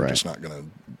tariff. So they're just not going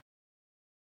to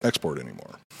export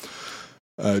anymore.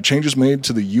 Changes made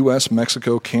to the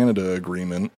U.S.-Mexico-Canada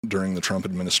agreement during the Trump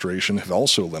administration have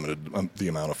also limited the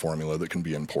amount of formula that can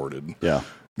be imported. Yeah.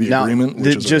 The agreement,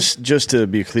 which just to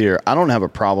be clear, I don't have a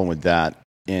problem with that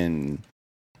in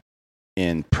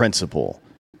principle,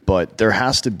 but there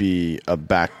has to be a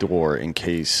backdoor in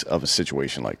case of a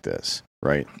situation like this,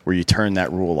 right? Where you turn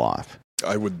that rule off.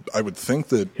 I would think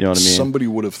that somebody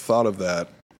would have thought of that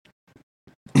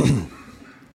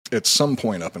at some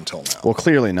point up until now. Well,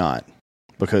 clearly not,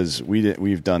 because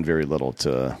we've done very little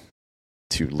to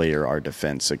layer our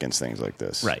defense against things like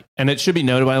this. Right. And it should be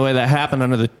noted, by the way, that happened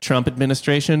under the Trump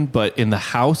administration, but in the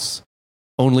House,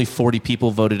 only 40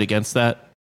 people voted against that.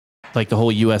 Like the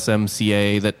whole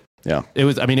USMCA it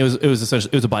was essentially,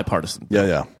 it was a bipartisan.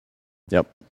 Yeah. Yep.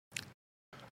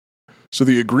 So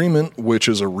the agreement, which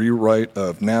is a rewrite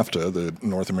of NAFTA, the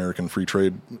North American Free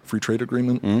Trade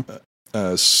Agreement,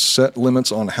 set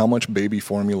limits on how much baby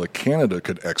formula Canada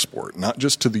could export, not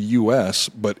just to the U.S.,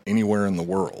 but anywhere in the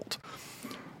world.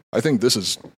 I think this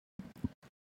is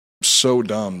so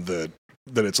dumb that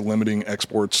it's limiting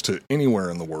exports to anywhere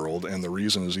in the world, and the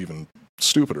reason is even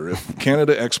stupider. If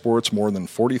Canada exports more than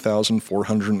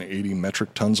 40,480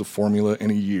 metric tons of formula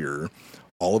in a year,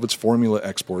 all of its formula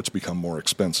exports become more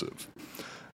expensive.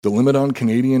 The limit on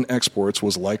Canadian exports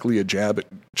was likely a jab at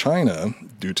China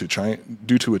due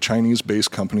to a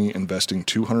Chinese-based company investing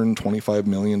 $225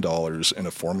 million in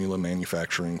a formula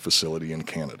manufacturing facility in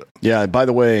Canada. Yeah, by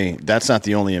the way, that's not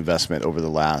the only investment over the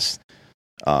last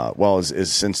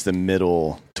is since the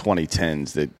middle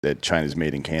 2010s that China's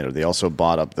made in Canada. They also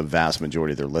bought up the vast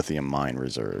majority of their lithium mine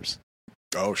reserves.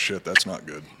 Oh, shit, that's not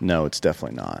good. No, it's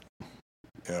definitely not.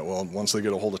 Yeah, well, once they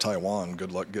get a hold of Taiwan,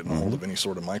 good luck getting a hold of any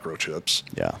sort of microchips.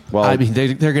 Yeah. Well, I mean,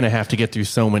 they're going to have to get through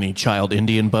so many child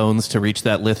Indian bones to reach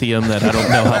that lithium that I don't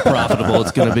know how profitable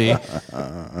it's going to be.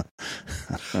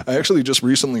 I actually just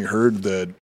recently heard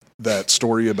that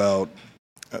story about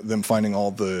them finding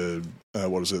all the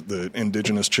the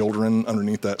indigenous children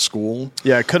underneath that school.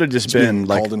 Yeah, it could have just been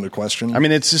called into question. I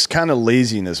mean, it's just kind of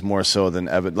laziness more so than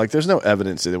evidence. Like, there's no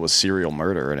evidence that it was serial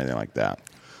murder or anything like that.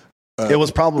 It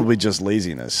was probably just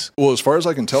laziness. Well, as far as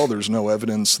I can tell, there's no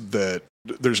evidence that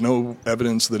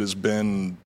has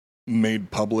been made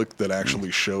public that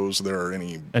actually shows there are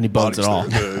any bugs at all.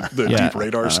 The deep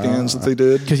radar scans that they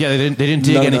did, because they didn't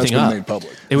dig anything up. Made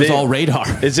public. It was all radar.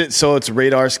 Is it so? It's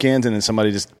radar scans, and then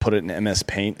somebody just put it in MS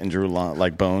Paint and drew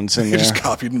like bones in there. Just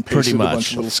copied and pasted a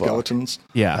bunch of little skeletons.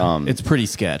 Yeah, it's pretty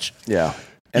sketch. Yeah.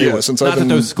 Anyway, since not that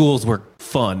those schools were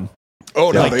fun.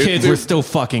 Oh no! Kids were still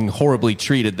fucking horribly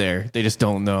treated there. They just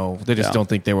don't know. They just don't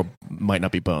think might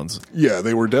not be bones. Yeah,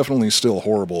 they were definitely still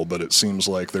horrible, but it seems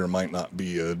like there might not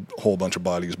be a whole bunch of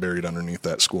bodies buried underneath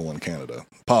that school in Canada.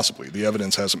 Possibly, the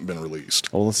evidence hasn't been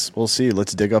released. Well, we'll see.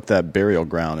 Let's dig up that burial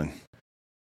ground and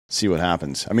see what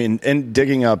happens. I mean, and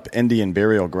digging up Indian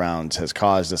burial grounds has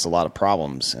caused us a lot of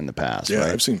problems in the past. Yeah,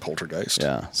 right? I've seen poltergeist.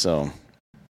 Yeah, so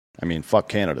I mean, fuck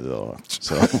Canada though.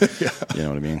 So you know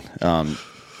what I mean?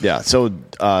 So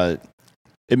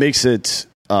it makes it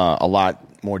a lot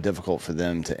more difficult for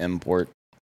them to import,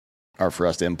 or for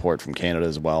us to import from Canada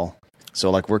as well. So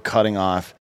like we're cutting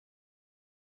off.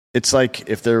 It's like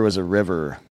if there was a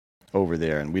river over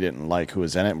there and we didn't like who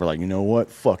was in it, we're like, you know what?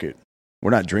 Fuck it.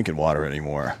 We're not drinking water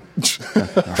anymore.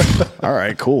 All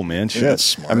right, cool, man.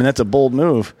 Shit. I mean, that's a bold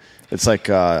move. It's like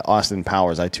Austin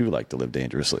Powers. I, too, like to live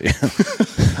dangerously.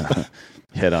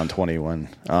 Head on 21.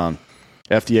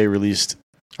 FDA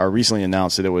recently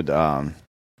announced that it would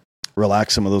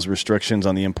relax some of those restrictions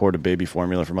on the import of baby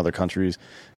formula from other countries,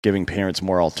 giving parents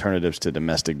more alternatives to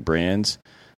domestic brands.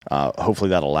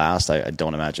 Hopefully that'll last. I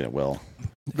don't imagine it will.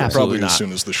 Probably not. As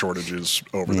soon as the shortage is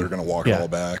over, they're going to walk it all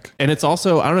back. And it's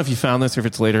also, I don't know if you found this or if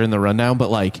it's later in the rundown,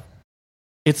 but like,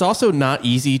 it's also not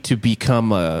easy to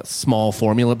become a small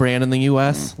formula brand in the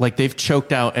U.S. Like they've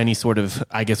choked out any sort of,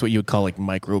 I guess what you would call like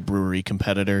microbrewery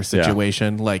competitor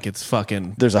situation. Yeah. Like it's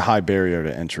fucking... There's a high barrier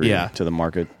to entry to the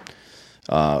market.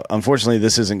 Unfortunately,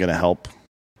 this isn't going to help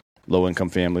low-income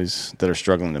families that are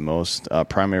struggling the most,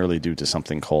 primarily due to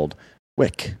something called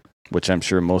WIC, which I'm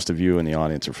sure most of you in the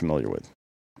audience are familiar with.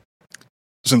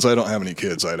 Since I don't have any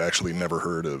kids, I'd actually never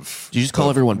heard of... Do you just call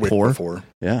everyone poor? Before.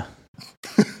 Yeah.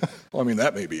 Well, I mean,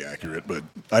 that may be accurate, but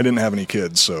I didn't have any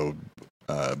kids, so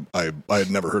I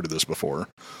had never heard of this before.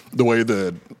 The way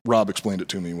that Rob explained it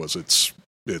to me was it's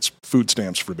food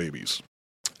stamps for babies.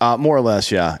 More or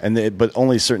less, yeah. But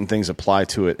only certain things apply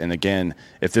to it. And again,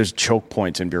 if there's choke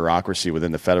points in bureaucracy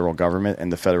within the federal government,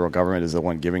 and the federal government is the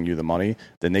one giving you the money,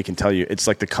 then they can tell you it's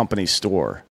like the company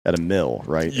store at a mill,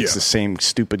 right? Yeah. It's the same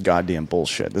stupid goddamn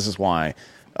bullshit. This is why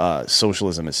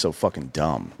socialism is so fucking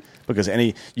dumb. Because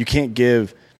you can't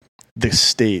give the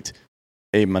state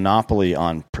a monopoly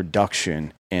on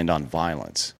production and on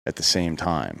violence at the same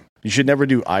time. You should never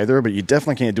do either, but you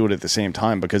definitely can't do it at the same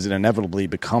time because it inevitably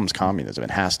becomes communism.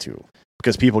 It has to,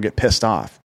 because people get pissed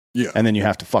off. Yeah. And then you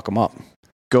have to fuck them up.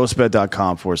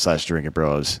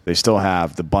 Ghostbed.com/drinking-bros. They still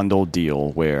have the bundle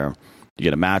deal where you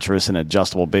get a mattress and an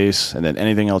adjustable base, and then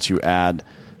anything else you add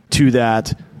to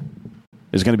that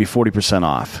is going to be 40%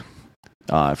 off.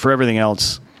 For everything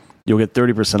else, you'll get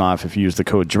 30% off if you use the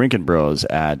code DRINKINGBROS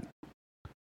at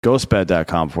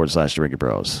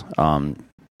ghostbed.com/drinkingbros.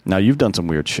 Now, you've done some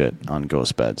weird shit on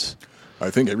ghost beds.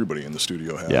 I think everybody in the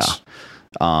studio has. Yeah.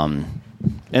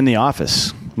 In the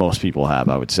office, most people have,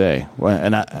 I would say.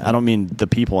 And I don't mean the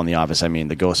people in the office. I mean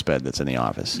the ghost bed that's in the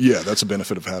office. Yeah, that's a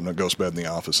benefit of having a ghost bed in the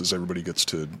office is everybody gets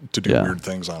to do weird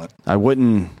things on it. I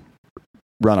wouldn't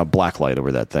run a black light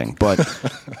over that thing, but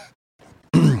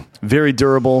very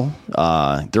durable.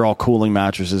 They're all cooling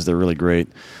mattresses. They're really great.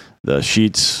 The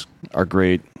sheets are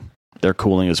great. They're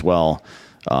cooling as well.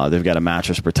 They've got a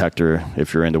mattress protector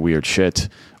if you're into weird shit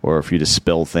or if you just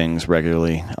spill things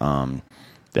regularly.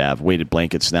 They have weighted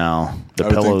blankets now. The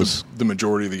pillows. Think the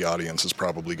majority of the audience is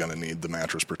probably going to need the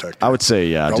mattress protector. I would say,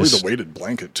 yeah. Probably the weighted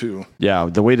blanket, too. Yeah,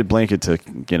 the weighted blanket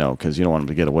because you don't want them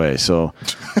to get away. So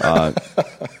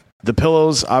the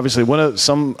pillows, obviously, a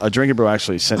Drinking Bro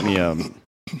actually sent me a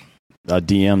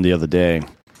DM the other day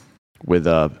with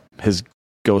his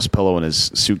ghost pillow in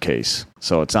his suitcase.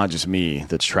 So it's not just me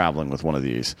that's traveling with one of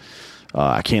these.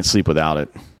 I can't sleep without it.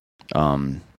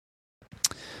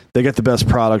 They get the best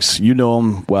products. You know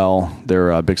them well.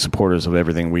 They're big supporters of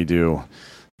everything we do,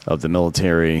 of the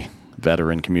military,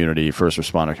 veteran community, first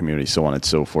responder community, so on and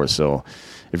so forth. So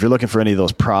if you're looking for any of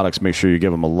those products, make sure you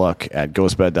give them a look at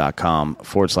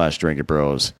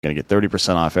ghostbed.com/drinkingbros. Going to get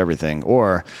 30% off everything.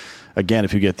 Or, again,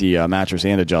 if you get the mattress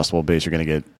and adjustable base, you're going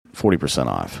to get 40%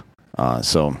 off.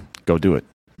 So go do it.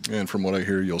 And from what I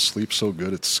hear, you'll sleep so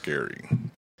good it's scary.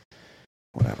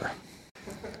 Whatever.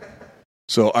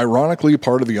 So ironically,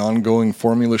 part of the ongoing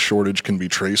formula shortage can be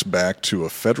traced back to a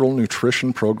federal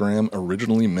nutrition program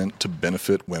originally meant to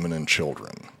benefit women and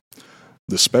children.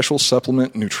 The Special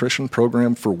Supplement Nutrition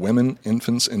Program for Women,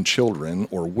 Infants, and Children,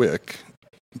 or WIC,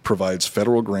 provides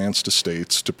federal grants to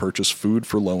states to purchase food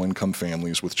for low-income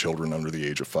families with children under the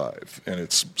age of 5. And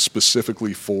it's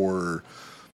specifically for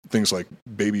things like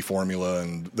baby formula,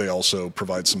 and they also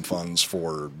provide some funds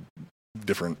for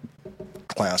different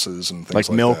classes and things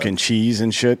like milk that. And cheese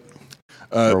and shit.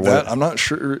 That I'm not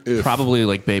sure if probably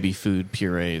like baby food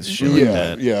purees. Shit like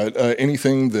that.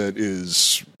 Anything that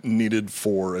is needed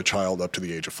for a child up to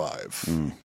the age of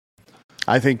 5.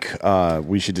 I think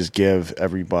we should just give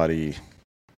everybody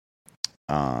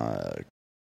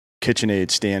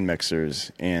KitchenAid stand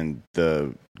mixers and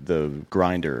the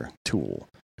grinder tool.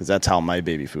 Because that's how my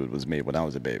baby food was made when I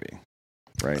was a baby.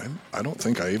 Right. I don't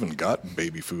think I even got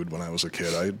baby food when I was a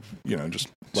kid. I, just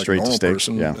like straight a normal to steak.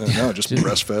 person. Yeah. No, just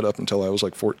breastfed up until I was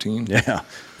like 14. Yeah.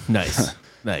 Nice.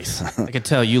 I can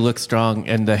tell you look strong,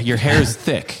 and your hair is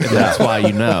thick, and that's why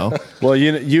you know. Well,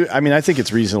 I think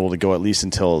it's reasonable to go at least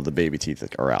until the baby teeth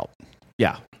are out.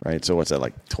 Yeah. Right. So what's that,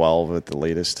 like 12 at the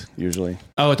latest usually?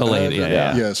 Oh, at the latest.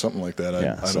 Yeah, something like that.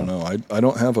 I don't know. I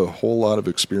don't have a whole lot of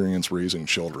experience raising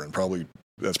children.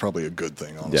 That's probably a good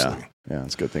thing, honestly. Yeah,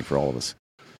 it's a good thing for all of us.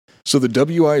 So the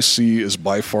WIC is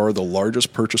by far the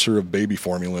largest purchaser of baby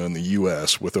formula in the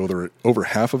U.S., with over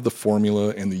half of the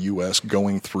formula in the U.S.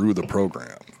 going through the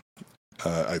program.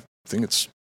 I think it's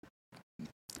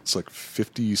like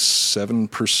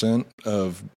 57%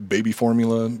 of baby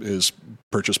formula is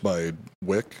purchased by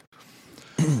WIC.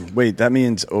 Wait, that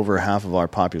means over half of our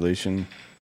population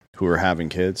who are having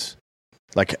kids?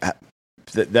 Like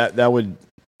that would...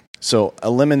 So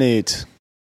eliminate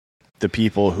the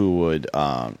people who would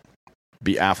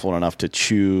be affluent enough to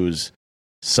choose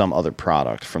some other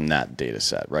product from that data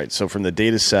set, right? So from the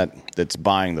data set that's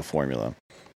buying the formula,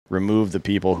 remove the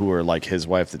people who are like his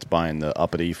wife that's buying the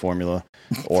uppity formula,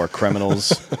 or criminals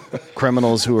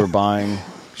who are buying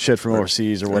shit from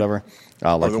overseas or whatever.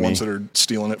 Like the ones that are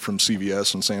stealing it from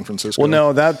CVS in San Francisco. Well,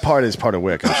 no, that part is part of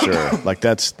WIC, I'm sure. Like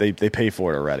they pay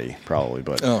for it already, probably.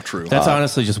 But true. That's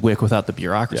honestly just WIC without the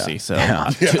bureaucracy. Yeah.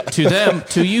 So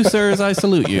to you, sirs, I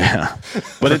salute you. Yeah.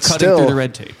 But it's cutting through the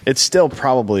red tape. It's still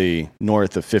probably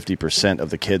north of 50%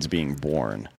 of the kids being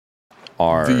born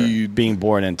are being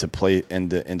born into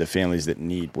families that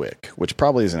need WIC, which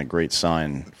probably isn't a great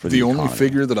sign for the economy. Only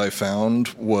figure that I found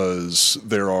was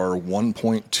there are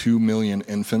 1.2 million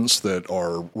infants that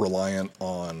are reliant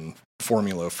on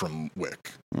formula from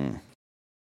WIC. I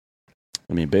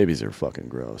mean, babies are fucking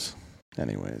gross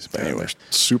anyways. But anyway. They're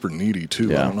super needy, too.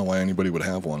 Yeah. I don't know why anybody would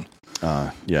have one.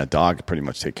 Dog pretty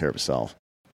much take care of itself.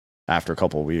 After a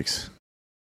couple of weeks,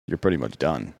 you're pretty much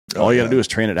done. All you got to do is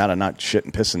train it how to not shit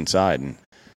and piss inside, and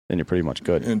then you're pretty much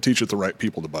good. And teach it the right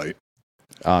people to bite.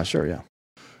 Sure, yeah.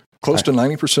 Close to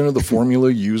 90% of the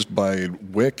formula used by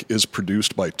WIC is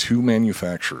produced by two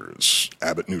manufacturers,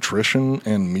 Abbott Nutrition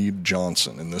and Mead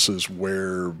Johnson. And this is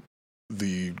where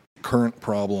the current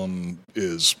problem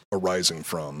is arising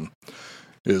from.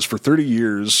 Is for 30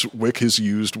 years, WIC has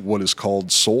used what is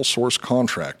called sole source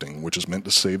contracting, which is meant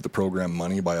to save the program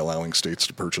money by allowing states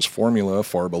to purchase formula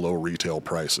far below retail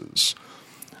prices.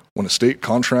 When a state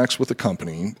contracts with a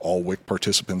company, all WIC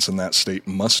participants in that state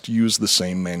must use the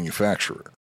same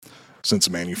manufacturer. Since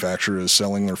the manufacturer is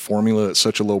selling their formula at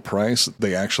such a low price,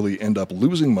 they actually end up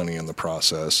losing money in the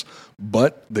process,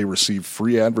 but they receive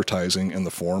free advertising in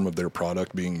the form of their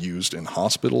product being used in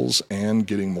hospitals and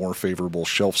getting more favorable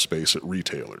shelf space at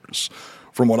retailers.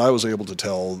 From what I was able to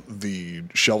tell, the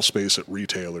shelf space at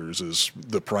retailers is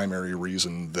the primary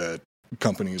reason that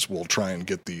companies will try and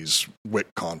get these WIC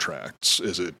contracts,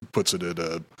 is it puts it at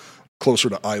a closer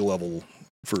to eye level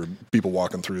for people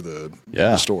walking through the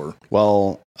store.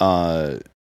 Well,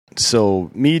 so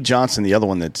Mead Johnson, the other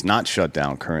one that's not shut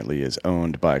down currently, is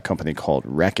owned by a company called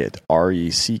Reckitt,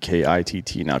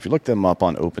 Reckitt. Now, if you look them up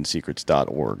on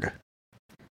opensecrets.org,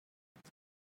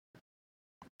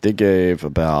 they gave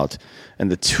about, in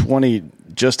the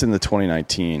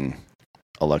 2019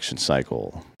 election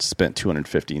cycle, spent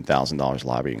 $215,000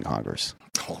 lobbying Congress.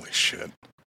 Holy shit.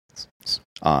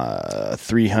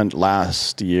 300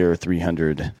 last year,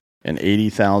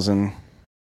 380,000,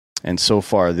 and so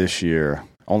far this year,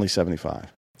 only 75.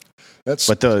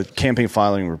 But the campaign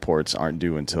filing reports aren't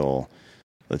due until,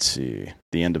 let's see,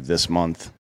 the end of this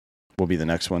month will be the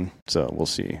next one. So we'll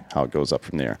see how it goes up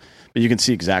from there. But you can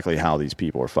see exactly how these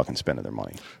people are fucking spending their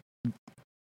money.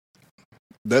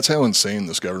 That's how insane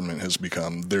this government has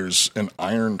become. There's an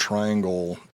iron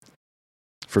triangle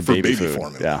for baby food.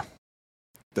 Formula. Yeah.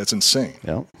 That's insane.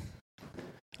 Yep.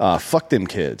 Fuck them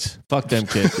kids. Fuck them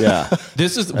kids. Yeah.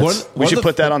 This is we should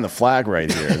put that on the flag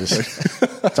right here.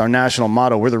 It's our national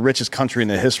motto. We're the richest country in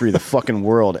the history of the fucking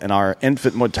world, and our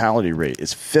infant mortality rate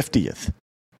is 50th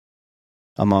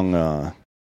among that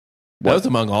was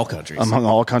among all countries. Among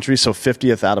all countries, so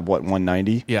 50th out of what,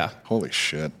 190? Yeah. Holy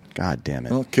shit. God damn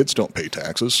it. Well, kids don't pay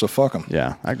taxes, so fuck them.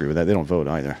 Yeah, I agree with that. They don't vote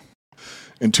either.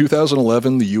 In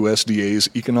 2011, the USDA's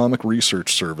Economic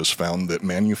Research Service found that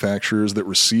manufacturers that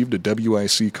received a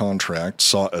WIC contract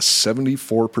saw a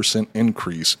 74%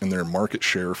 increase in their market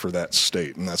share for that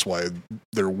state, and that's why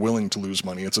they're willing to lose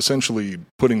money. It's essentially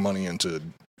putting money into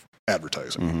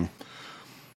advertising. Mm-hmm.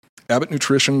 Abbott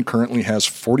Nutrition currently has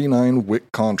 49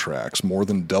 WIC contracts, more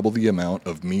than double the amount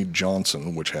of Mead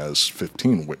Johnson, which has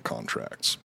 15 WIC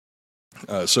contracts.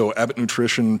 So Abbott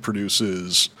Nutrition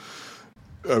produces,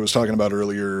 I was talking about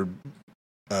earlier,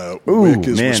 Ooh,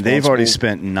 man, they've already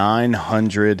spent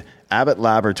Abbott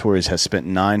Laboratories has spent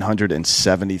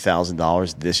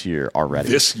 $970,000 this year already.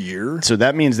 This year? So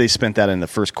that means they spent that in the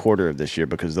first quarter of this year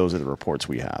because those are the reports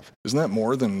we have. Isn't that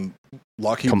more than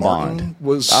Lockheed combined? Martin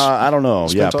was? I don't know.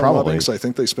 Yeah, probably. I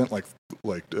think they spent like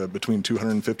between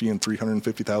 $250,000 and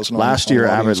 $350,000. Last year,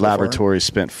 Abbott Laboratories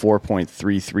spent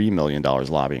 $4.33 million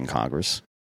lobbying Congress.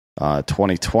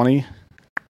 2020,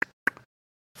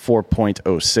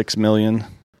 $4.06 million.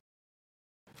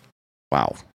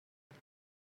 Wow.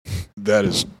 That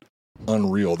is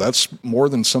unreal. That's more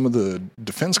than some of the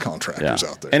defense contractors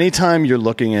out there. Anytime you're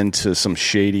looking into some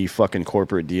shady fucking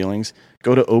corporate dealings,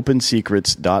 go to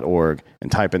opensecrets.org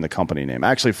and type in the company name.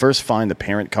 Actually, first find the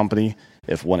parent company,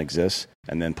 if one exists,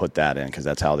 and then put that in, because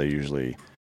that's how they usually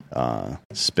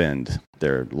spend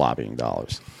their lobbying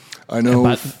dollars. I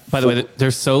know. By the way,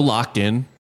 they're so locked in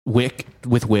with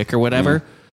WIC or whatever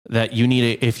that you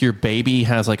need if your baby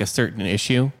has like a certain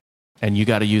issue and you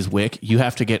got to use WIC, you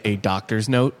have to get a doctor's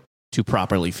note to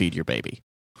properly feed your baby.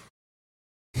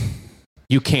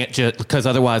 You can't just, because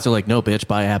otherwise they're like, no, bitch,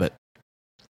 buy Abbott.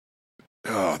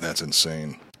 Oh, that's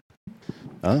insane.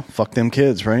 Fuck them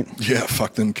kids, right? Yeah,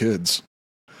 fuck them kids.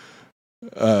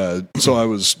 So I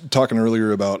was talking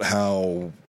earlier about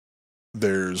how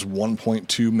there's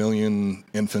 1.2 million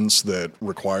infants that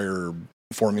require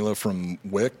formula from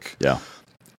WIC. Yeah.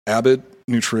 Abbott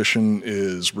Nutrition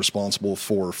is responsible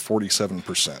for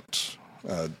 47%.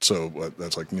 So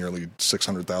that's like nearly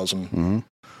 600,000. Mm-hmm.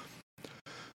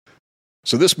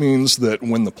 So this means that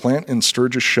when the plant in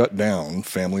Sturgis shut down,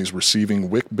 families receiving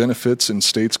WIC benefits in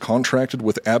states contracted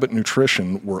with Abbott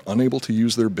Nutrition were unable to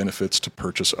use their benefits to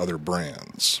purchase other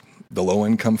brands. The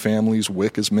low-income families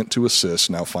WIC is meant to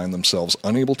assist now find themselves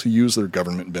unable to use their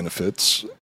government benefits,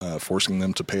 forcing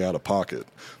them to pay out of pocket.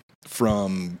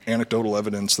 From anecdotal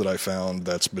evidence that I found,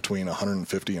 that's between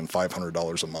 $150 and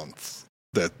 $500 a month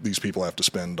that these people have to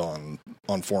spend on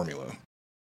formula.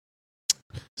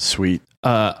 Sweet.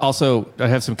 Also, I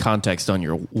have some context on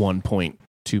your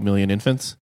 1.2 million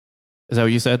infants. Is that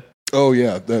what you said? Oh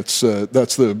yeah, that's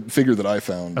the figure that I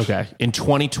found. Okay. In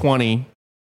 2020,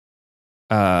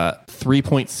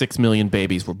 3.6 million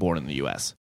babies were born in the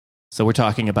U.S. So we're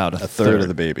talking about a third of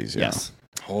the babies. Yeah. Yes.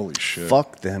 Holy shit.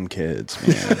 Fuck them kids,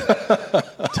 man.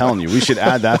 I'm telling you, we should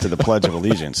add that to the Pledge of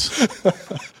Allegiance.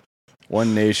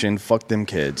 One nation, fuck them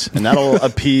kids. And that'll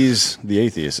appease the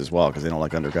atheists as well, because they don't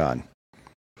like under God.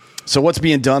 So what's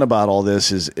being done about all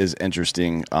this is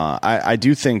interesting. I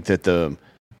do think that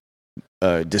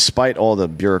despite all the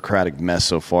bureaucratic mess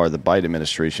so far, the Biden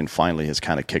administration finally has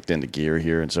kind of kicked into gear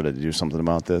here and started to do something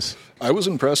about this. I was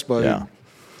impressed by... Yeah.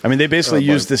 I mean, they basically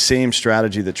used the same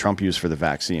strategy that Trump used for the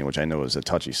vaccine, which I know is a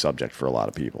touchy subject for a lot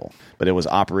of people. But it was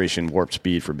Operation Warp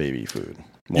Speed for baby food,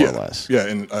 more or less. Yeah,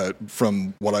 and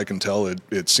from what I can tell,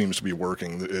 it seems to be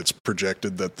working. It's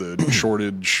projected that the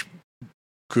shortage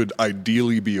could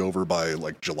ideally be over by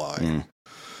like July.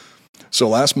 So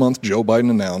last month, Joe Biden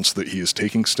announced that he is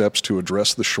taking steps to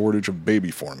address the shortage of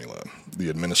baby formula. The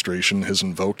administration has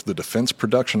invoked the Defense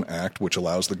Production Act, which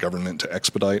allows the government to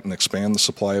expedite and expand the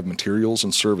supply of materials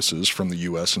and services from the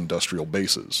U.S. industrial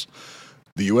bases.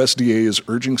 The USDA is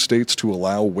urging states to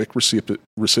allow WIC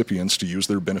recipients to use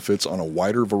their benefits on a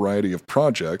wider variety of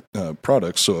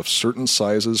products, so if certain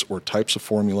sizes or types of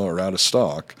formula are out of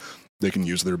stock, they can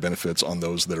use their benefits on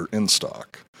those that are in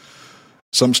stock.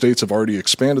 Some states have already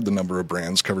expanded the number of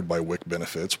brands covered by WIC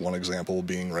benefits, one example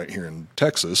being right here in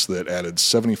Texas that added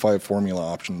 75 formula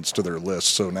options to their list.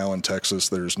 So now in Texas,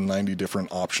 there's 90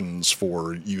 different options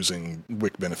for using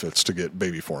WIC benefits to get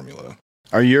baby formula.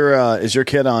 Is your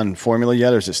kid on formula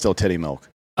yet, or is it still titty milk?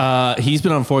 He's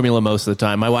been on formula most of the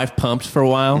time. My wife pumped for a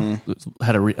while,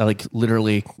 had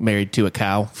literally married to a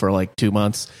cow for like 2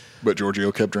 months. But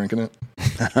Giorgio kept drinking it?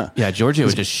 Yeah, Giorgio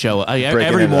would just show up.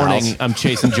 Every morning, I'm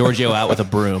chasing Giorgio out with a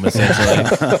broom, essentially.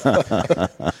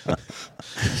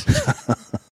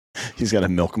 He's got a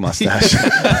milk mustache.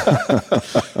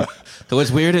 So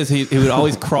what's weird is he would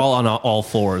always crawl on all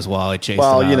fours while I chased him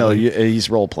out. Well,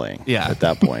 he's role-playing at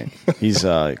that point. He's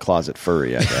a closet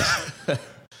furry, I guess.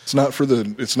 It's not for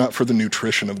the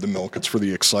nutrition of the milk. It's for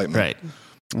the excitement. Right.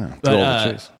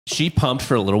 But, she pumped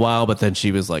for a little while, but then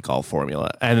she was like all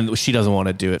formula, and she doesn't want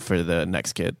to do it for the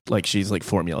next kid. Like she's like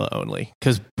formula only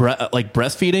because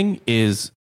breastfeeding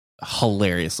is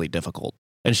hilariously difficult,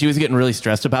 and she was getting really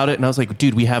stressed about it. And I was like,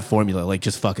 dude, we have formula. Like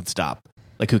just fucking stop.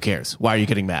 Like who cares? Why are you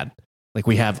getting mad? Like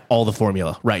we have all the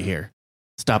formula right here.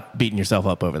 Stop beating yourself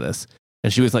up over this.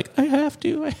 And she was like, I have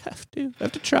to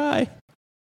try.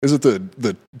 Is it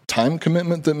the time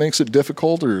commitment that makes it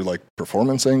difficult, or like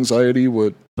performance anxiety?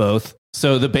 What? Both.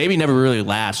 So the baby never really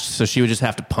latched, so she would just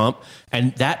have to pump,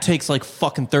 and that takes like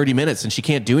fucking 30 minutes, and she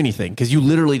can't do anything because you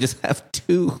literally just have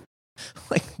 2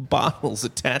 like bottles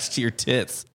attached to your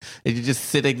tits, and you're just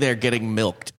sitting there getting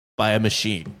milked by a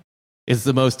machine. It's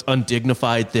the most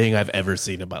undignified thing I've ever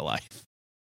seen in my life.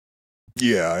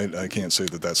 Yeah, I can't say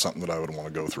that that's something that I would want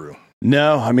to go through.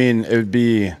 No, I mean, it would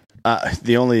be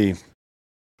the only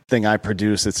thing I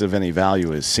produce that's of any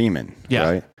value is semen,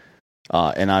 right?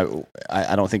 And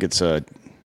I don't think it's a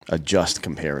just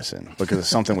comparison, because if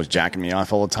something was jacking me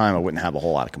off all the time, I wouldn't have a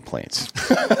whole lot of complaints.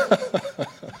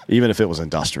 Even if it was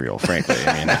industrial, frankly.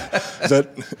 I mean,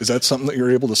 is that something that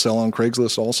you're able to sell on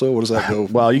Craigslist also? What does that go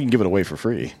for? Well, you can give it away for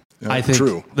free. Yeah, I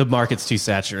think the market's too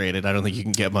saturated. I don't think you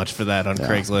can get much for that on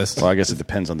Craigslist. Well, I guess it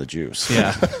depends on the juice.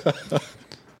 Yeah.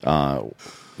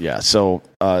 So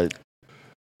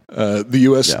the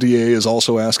USDA is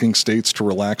also asking states to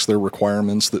relax their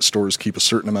requirements that stores keep a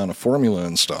certain amount of formula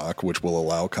in stock, which will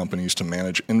allow companies to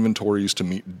manage inventories to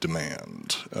meet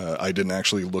demand. I didn't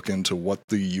actually look into what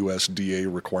the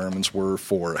USDA requirements were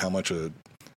for how much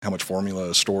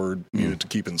formula a store needed to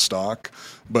keep in stock,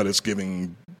 but it's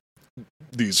giving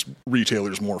these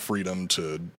retailers more freedom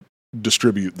to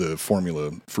distribute the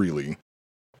formula freely.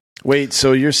 Wait,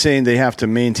 so you're saying they have to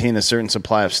maintain a certain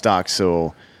supply of stock,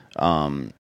 so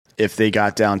if they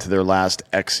got down to their last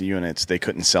X units, they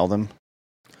couldn't sell them?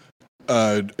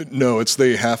 No, it's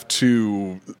they have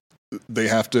to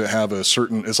have a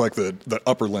certain, it's like the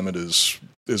upper limit is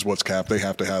what's capped. They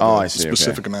have to have a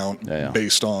specific amount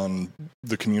based on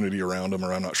the community around them,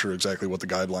 or I'm not sure exactly what the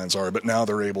guidelines are, but now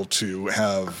they're able to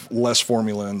have less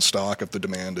formula in stock if the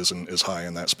demand isn't as high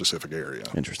in that specific area.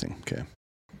 Interesting. Okay.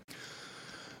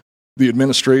 The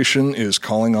administration is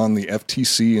calling on the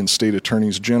FTC and state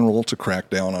attorneys general to crack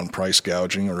down on price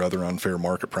gouging or other unfair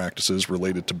market practices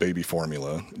related to baby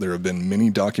formula. There have been many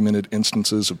documented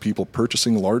instances of people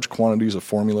purchasing large quantities of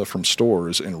formula from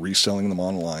stores and reselling them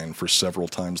online for several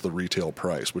times the retail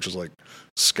price, which is like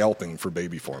scalping for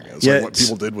baby formula. It's like what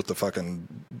people did with the fucking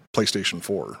PlayStation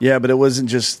 4. Yeah, but it wasn't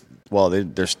just, well,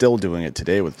 they're still doing it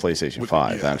today with PlayStation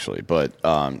 5, actually. But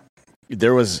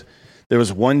there was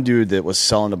one dude that was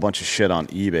selling a bunch of shit on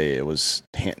eBay. It was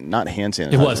not hand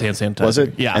sanitizer. It was hand sanitizer. Was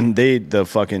it? Yeah. And the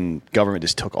fucking government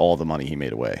just took all the money he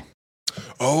made away.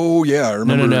 Oh, yeah. I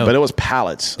remember. No. But it was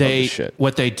pallets of the shit.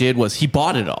 What they did was he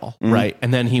bought it all, right?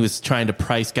 And then he was trying to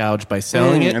price gouge by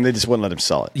selling it. And they just wouldn't let him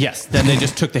sell it. Yes. Then they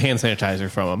just took the hand sanitizer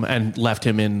from him and left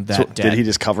him in that debt. Did he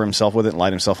just cover himself with it and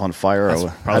light himself on fire?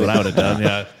 That's probably what I would have done,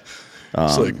 yeah.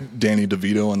 It's like Danny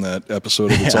DeVito in that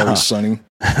episode of It's Always Sunny.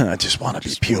 I just want to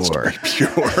be pure.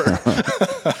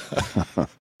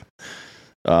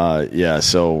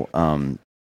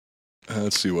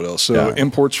 Let's see what else. So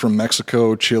imports from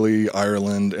Mexico, Chile,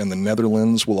 Ireland, and the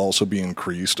Netherlands will also be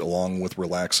increased, along with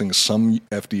relaxing some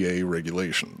FDA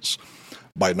regulations.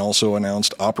 Biden also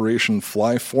announced Operation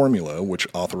Fly Formula, which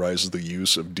authorizes the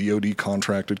use of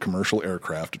DoD-contracted commercial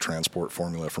aircraft to transport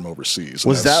formula from overseas.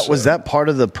 Was that part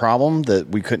of the problem that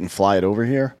we couldn't fly it over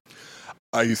here?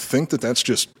 I think that's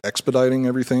just expediting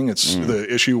everything. The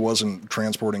issue wasn't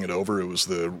transporting it over; it was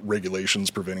the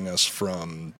regulations preventing us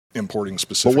from importing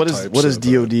specific. But what does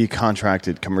DoD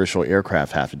contracted commercial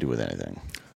aircraft have to do with anything?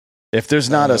 If there's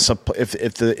not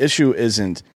if the issue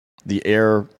isn't the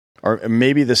air, or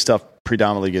maybe the stuff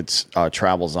predominantly gets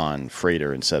travels on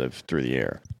freighter instead of through the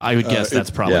air. I would guess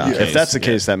that's probably the case. If that's the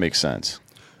case, that makes sense.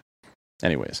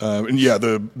 Anyways,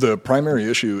 the primary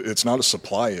issue, it's not a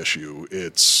supply issue;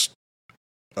 it's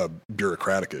a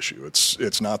bureaucratic issue.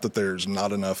 It's not that there's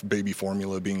not enough baby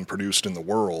formula being produced in the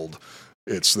world.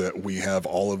 It's that we have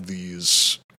all of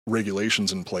these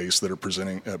regulations in place that are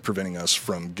preventing us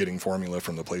from getting formula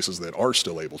from the places that are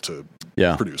still able to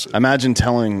produce it. Imagine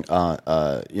telling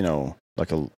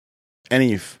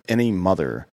any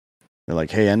mother, they're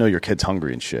like, hey, I know your kid's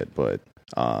hungry and shit, but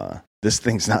this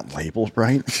thing's not labeled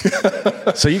right.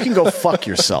 So you can go fuck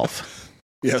yourself.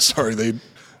 Yeah, sorry,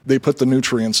 they put the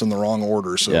nutrients in the wrong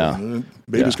order, so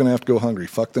baby's going to have to go hungry.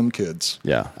 Fuck them kids.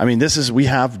 Yeah. I mean, we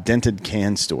have dented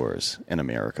can stores in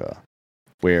America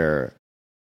where,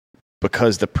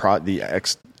 because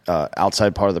the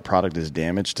outside part of the product is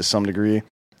damaged to some degree,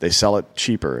 they sell it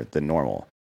cheaper than normal.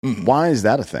 Mm-hmm. Why is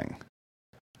that a thing?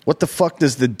 What the fuck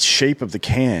does the shape of the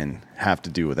can have to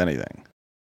do with anything?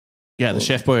 Yeah, the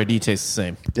Chef Boyardee tastes the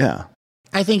same. Yeah.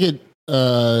 I think it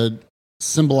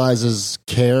symbolizes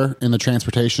care in the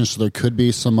transportation, so there could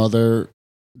be some other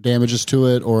damages to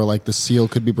it, or like the seal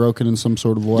could be broken in some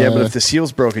sort of way. Yeah, but if the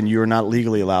seal's broken, you're not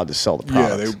legally allowed to sell the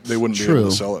product. Yeah, they wouldn't be able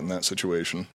to sell it in that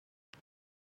situation.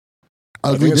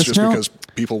 I think it's just because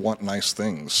people want nice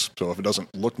things. So if it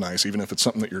doesn't look nice, even if it's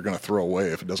something that you're going to throw away,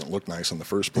 if it doesn't look nice in the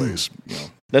first place,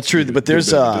 that's true. But there's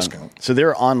so there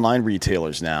are online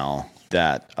retailers now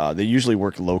that they usually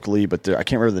work locally, but I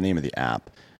can't remember the name of the app,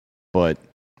 but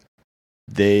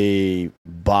they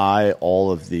buy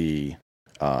all of the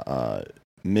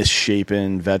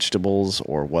misshapen vegetables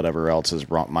or whatever else is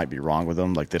wrong, might be wrong with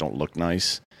them, like they don't look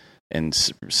nice, and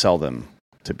sell them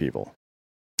to people.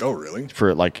 Oh, really?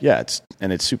 For it's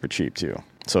super cheap too.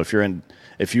 So if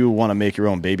you want to make your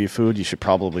own baby food, you should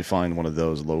probably find one of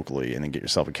those locally and then get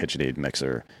yourself a KitchenAid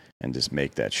mixer and just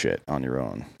make that shit on your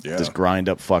own. Yeah. Just grind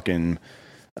up fucking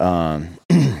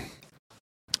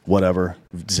whatever,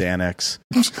 Xanax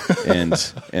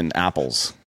and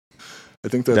apples. I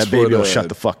think that baby will shut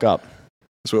the fuck up.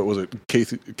 So what was it,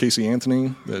 Casey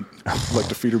Anthony that liked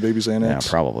to feed her baby Xanax? Yeah,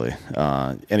 probably.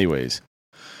 Anyways.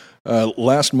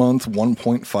 Last month,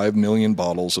 1.5 million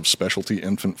bottles of specialty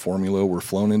infant formula were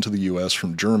flown into the U.S.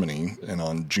 from Germany, and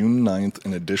on June 9th,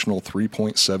 an additional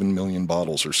 3.7 million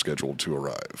bottles are scheduled to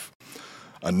arrive.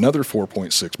 Another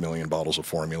 4.6 million bottles of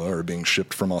formula are being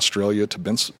shipped from Australia to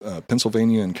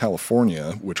Pennsylvania and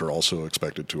California, which are also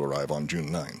expected to arrive on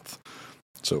June 9th.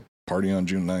 So party on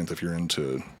June 9th if you're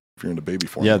into baby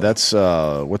formula. Yeah, that's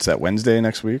what's that, Wednesday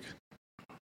next week?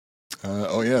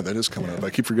 That is coming up. I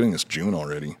keep forgetting it's June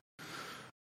already.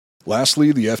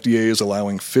 Lastly, the FDA is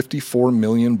allowing 54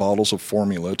 million bottles of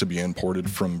formula to be imported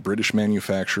from British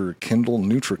manufacturer Kindle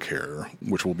NutriCare,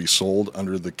 which will be sold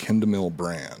under the Kindamil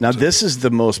brand. Now, this is the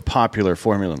most popular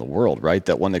formula in the world, right?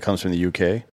 That one that comes from the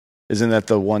UK? Isn't that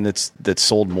the one that's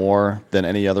sold more than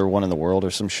any other one in the world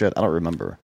or some shit? I don't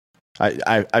remember.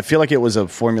 I feel like it was a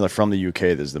formula from the UK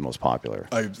that is the most popular.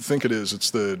 I think it is.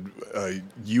 It's the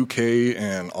UK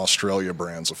and Australia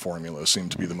brands of formula seem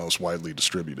to be the most widely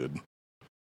distributed.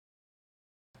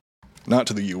 Not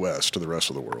to the US, to the rest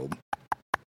of the world.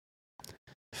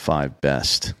 5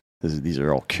 best. These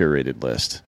are all curated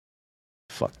lists.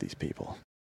 Fuck these people.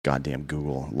 Goddamn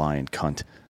Google, lying cunt.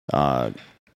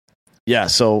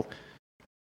 So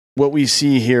what we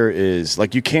see here is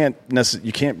like you can't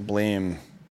blame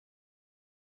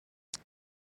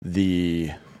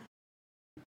the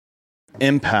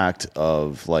impact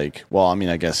of I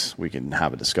guess we can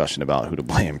have a discussion about who to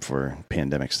blame for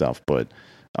pandemic stuff, but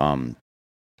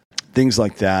things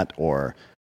like that or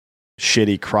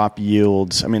shitty crop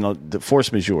yields. I mean, the force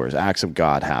majeures, acts of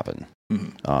God happen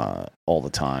all the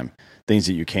time, things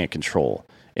that you can't control.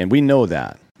 And we know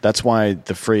that. That's why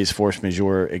the phrase force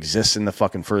majeure exists in the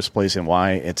fucking first place and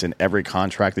why it's in every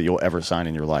contract that you'll ever sign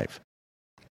in your life.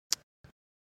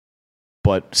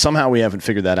 But somehow we haven't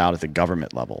figured that out at the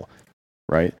government level,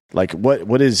 right? Like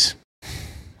what is...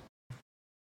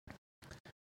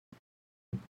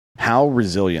 How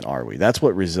resilient are we? That's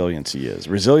what resiliency is.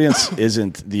 Resilience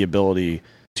isn't the ability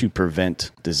to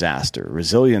prevent disaster.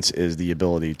 Resilience is the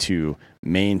ability to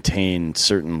maintain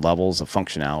certain levels of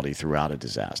functionality throughout a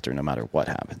disaster, no matter what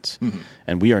happens. Mm-hmm.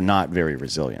 And we are not very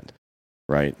resilient,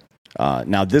 right?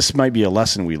 Now, this might be a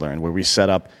lesson we learned where we set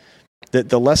up...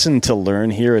 The lesson to learn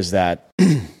here is that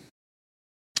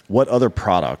what other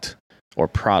product or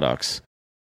products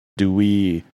do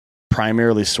we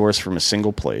primarily source from a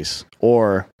single place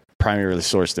or primarily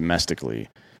sourced domestically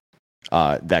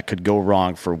that could go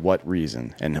wrong for what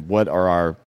reason, and what are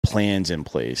our plans in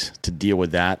place to deal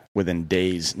with that within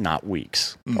days, not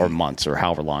weeks or months or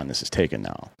however long this has taken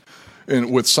now.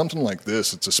 And with something like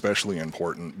this, it's especially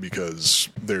important because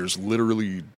there's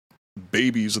literally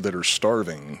babies that are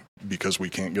starving because we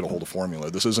can't get a hold of formula.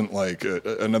 This isn't like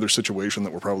another situation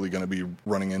that we're probably going to be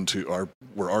running into, or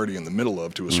we're already in the middle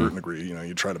of to a certain degree. You know,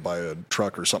 you try to buy a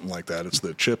truck or something like that. It's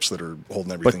the chips that are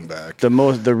holding everything back. The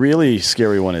really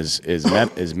scary one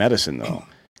is medicine, though.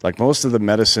 Like most of the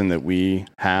medicine that we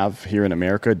have here in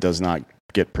America does not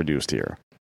get produced here.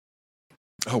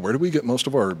 Oh, where do we get most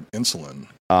of our insulin?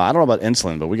 I don't know about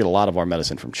insulin, but we get a lot of our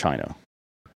medicine from China.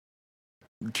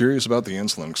 Curious about the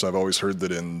insulin, because I've always heard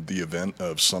that in the event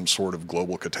of some sort of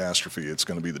global catastrophe, it's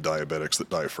going to be the diabetics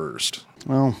that die first.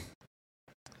 Well,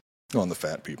 on the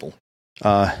fat people.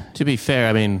 To be fair,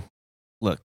 I mean,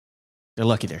 look, they're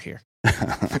lucky they're here.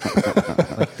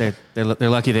 they're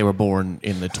lucky they were born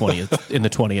in the 20th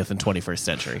and 21st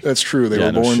century. That's true. They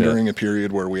were born during a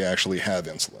period where we actually have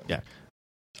insulin. Yeah.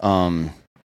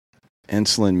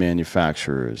 Insulin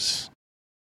manufacturers.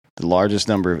 The largest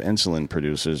number of insulin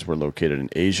producers were located in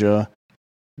Asia,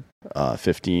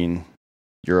 15,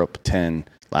 Europe 10,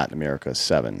 Latin America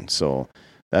 7. So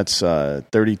that's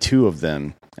 32 of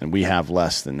them, and we have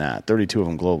less than that. 32 of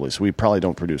them globally. So we probably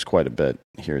don't produce quite a bit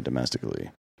here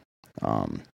domestically.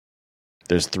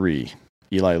 There's 3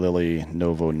 Eli Lilly,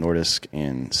 Novo Nordisk,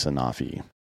 and Sanofi.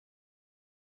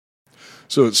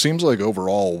 So it seems like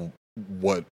overall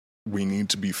what we need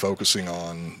to be focusing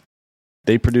on.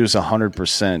 They produce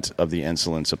 100% of the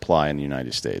insulin supply in the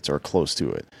United States, or close to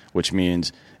it, which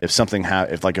means if something I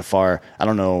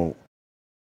don't know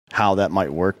how that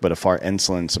might work, but if our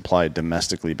insulin supply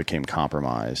domestically became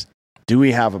compromised, do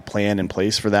we have a plan in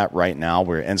place for that right now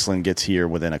where insulin gets here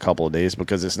within a couple of days?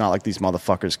 Because it's not like these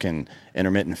motherfuckers can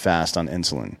intermittent fast on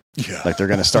insulin. Yeah. Like they're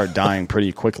going to start dying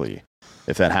pretty quickly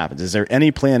if that happens. Is there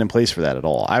any plan in place for that at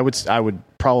all? I would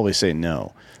probably say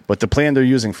no. But the plan they're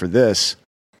using for this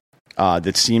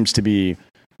that seems to be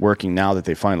working now that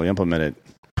they finally implemented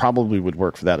probably would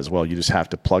work for that as well. You just have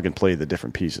to plug and play the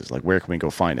different pieces. Like, where can we go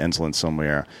find insulin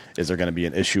somewhere? Is there going to be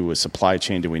an issue with supply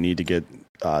chain? Do we need to get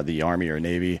the Army or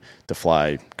Navy to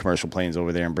fly commercial planes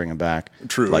over there and bring them back?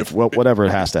 True. Like, whatever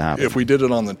it has to happen. If we did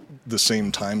it on the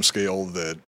same time scale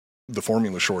that the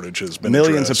formula shortage has been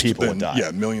millions of people would die.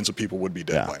 Yeah, millions of people would be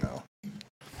dead by now.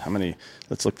 How many?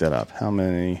 Let's look that up. How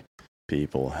many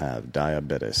people have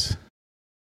diabetes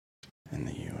in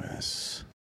the U.S.?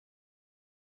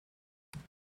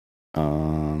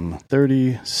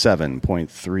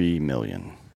 37.3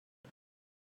 million.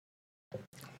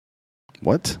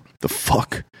 What the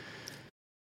fuck?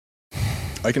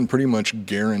 I can pretty much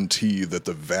guarantee that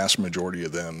the vast majority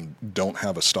of them don't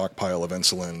have a stockpile of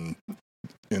insulin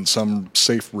in some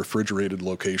safe refrigerated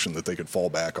location that they could fall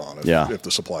back on if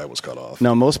the supply was cut off.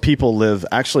 No, most people live,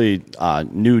 actually,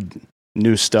 new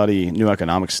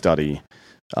economic study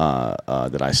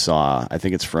that I saw, I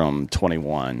think it's from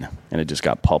 21, and it just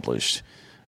got published.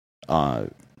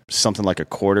 Something like a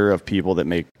quarter of people that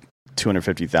make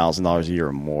 $250,000 a year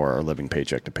or more are living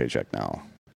paycheck to paycheck now.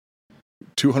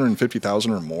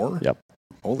 250,000 or more? Yep.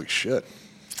 Holy shit.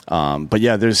 But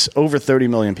yeah, there's over 30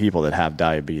 million people that have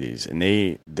diabetes, and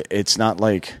it's not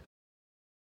like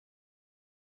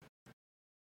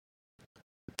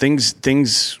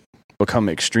things become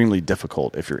extremely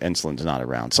difficult if your insulin's not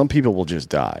around. Some people will just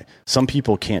die. Some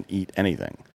people can't eat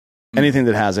anything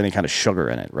that has any kind of sugar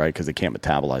in it, right? Because they can't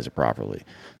metabolize it properly.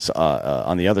 So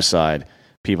on the other side,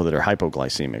 people that are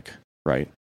hypoglycemic, right,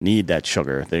 need that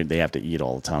sugar. They have to eat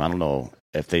all the time. I don't know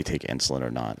if they take insulin or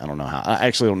not. I don't know how. I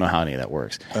actually don't know how any of that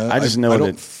works. I just know that. I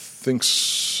don't think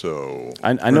so.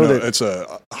 I know that it's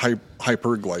a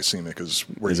hyperglycemic is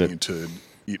where you need to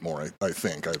eat more. I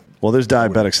think. Well, there's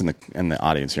diabetics in the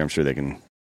audience here. I'm sure they can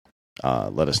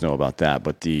let us know about that.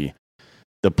 But the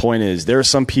point is, there are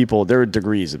some people. There are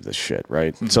degrees of this shit,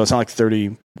 right? Mm-hmm. So it's not like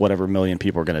 30 whatever million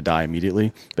people are going to die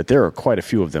immediately, but there are quite a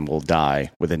few of them will die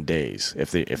within days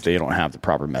if they don't have the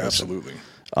proper medicine.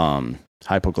 Absolutely.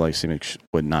 Hypoglycemic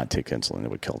would not take insulin; it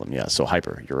would kill them. Yeah. So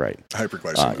you're right.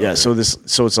 Hyperglycemic. Yeah. Okay.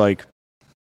 So it's like,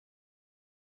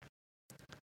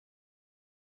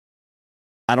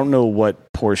 I don't know what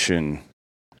portion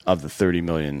of the 30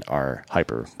 million are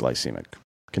hyperglycemic.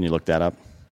 Can you look that up?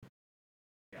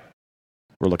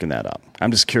 We're looking that up.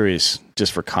 I'm just curious,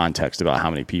 just for context, about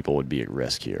how many people would be at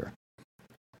risk here.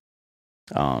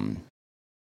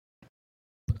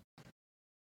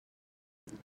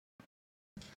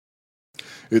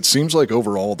 It seems like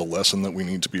overall the lesson that we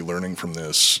need to be learning from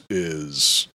this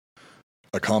is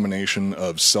a combination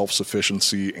of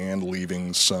self-sufficiency and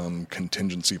leaving some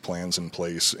contingency plans in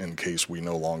place in case we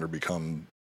no longer become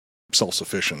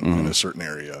self-sufficient in a certain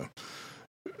area,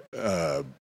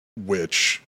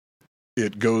 which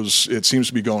it seems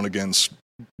to be going against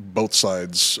both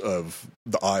sides of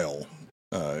the aisle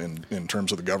in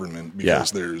terms of the government,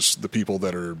 because there's the people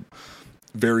that are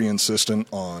very insistent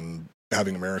on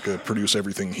having America produce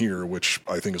everything here, which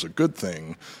I think is a good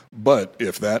thing. But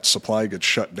if that supply gets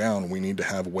shut down, we need to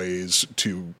have ways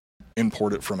to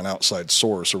import it from an outside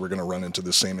source, or we're going to run into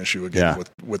the same issue again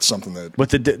with something that. But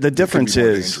the difference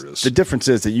is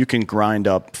that you can grind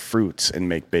up fruits and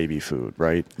make baby food,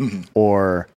 right? Mm-hmm.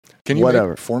 Or can you whatever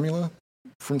make formula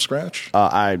from scratch?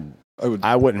 I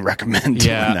wouldn't recommend doing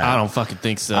that. I don't fucking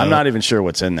think so. I'm not even sure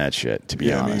what's in that shit, to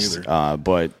be honest. Me either.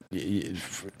 But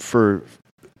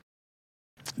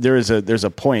there's a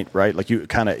point, right? Like you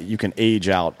can age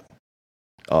out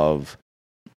of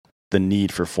the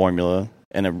need for formula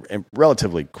and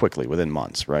relatively quickly, within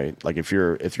months, right? Like if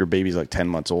your baby's like 10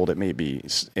 months old, it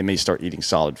may start eating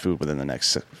solid food within the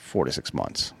next 4 to 6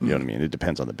 months. You know what I mean? It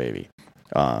depends on the baby.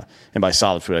 And by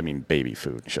solid food, I mean baby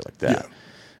food, shit like that. Yeah.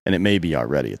 And it may be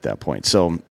already at that point.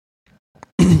 So,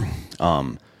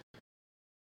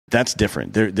 that's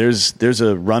different. There's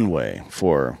a runway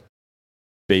for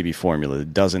baby formula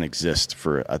that doesn't exist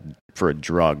for a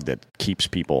drug that keeps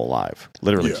people alive.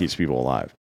 Literally keeps people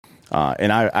alive.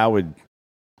 And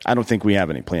I don't think we have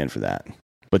any plan for that.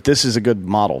 But this is a good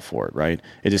model for it, right?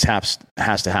 It just has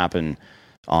to happen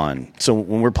on. So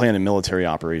when we're planning military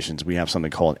operations, we have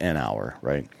something called N hour,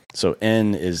 right? So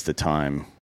N is the time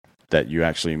that you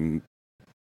actually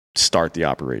start the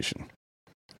operation,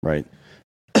 right?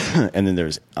 And then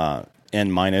there's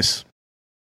N minus,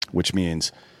 which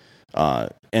means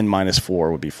N minus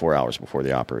 4 would be 4 hours before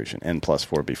the operation. N plus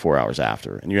 4 would be 4 hours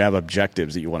after. And you have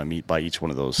objectives that you want to meet by each one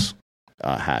of those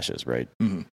hashes, right?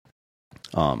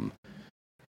 Mm-hmm.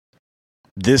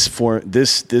 This plan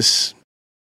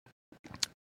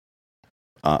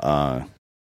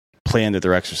that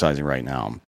they're exercising right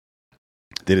now,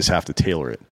 they just have to tailor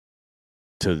it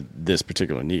to this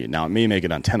particular need. Now, it may make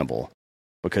it untenable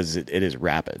because it is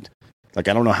rapid. Like,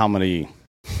 I don't know how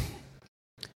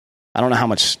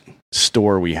much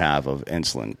store we have of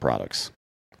insulin products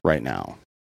right now.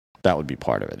 That would be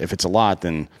part of it. If it's a lot,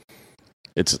 then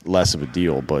it's less of a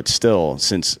deal. But still,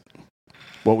 since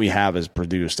what we have is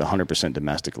produced 100%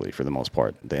 domestically for the most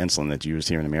part, the insulin that's used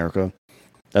here in America,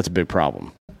 that's a big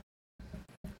problem.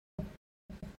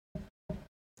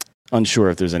 Unsure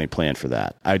if there's any plan for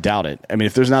that. I doubt it. I mean,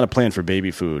 if there's not a plan for baby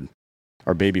food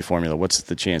or baby formula, what's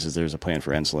the chances there's a plan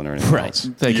for insulin or anything else?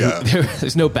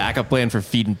 There's no backup plan for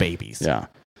feeding babies. Yeah.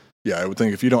 Yeah, I would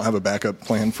think if you don't have a backup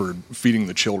plan for feeding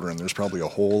the children, there's probably a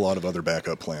whole lot of other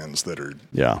backup plans that are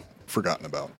forgotten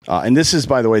about. And this is,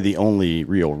 by the way, the only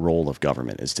real role of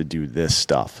government is to do this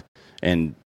stuff.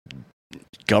 And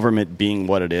government being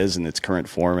what it is in its current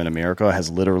form in America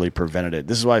has literally prevented it.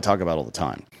 This is what I talk about all the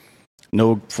time.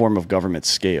 No form of government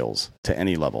scales to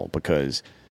any level because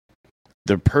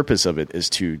the purpose of it is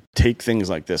to take things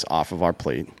like this off of our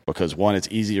plate because, one, it's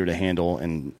easier to handle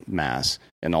in mass,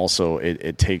 and also it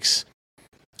would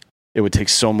take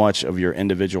so much of your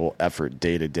individual effort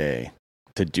day to day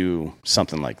to do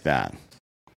something like that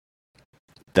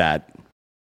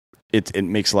it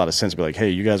makes a lot of sense to be like, hey,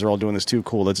 you guys are all doing this too,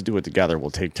 cool, let's do it together, we'll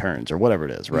take turns or whatever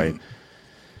it is, right?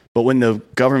 But when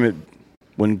government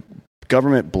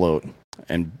bloat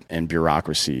and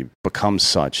bureaucracy becomes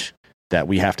such that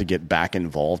we have to get back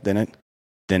involved in it,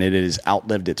 then it has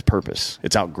outlived its purpose.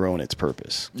 It's outgrown its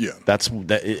purpose. Yeah,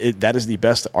 that is the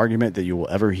best argument that you will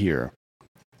ever hear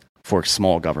for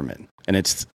small government. And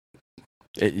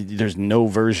there's no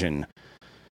version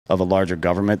of a larger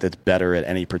government that's better at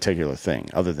any particular thing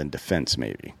other than defense,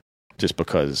 maybe, just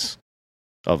because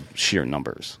of sheer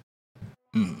numbers.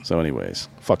 So anyways,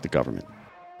 fuck the government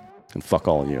and fuck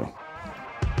all of you.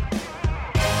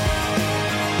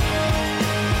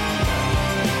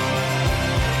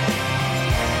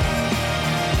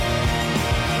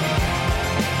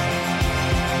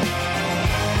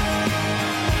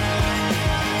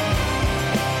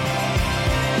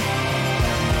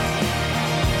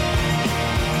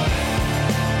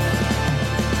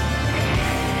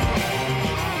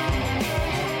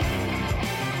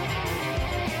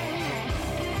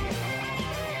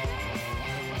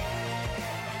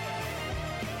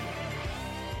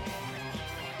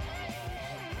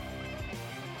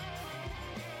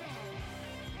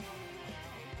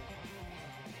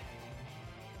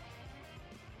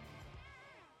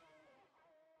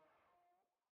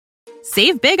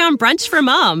 Save big on brunch for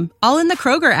mom, all in the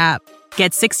Kroger app.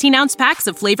 Get 16-ounce packs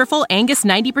of flavorful Angus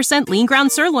 90% lean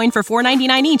ground sirloin for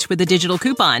 $4.99 each with a digital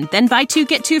coupon. Then buy 2,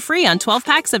 get 2 free on 12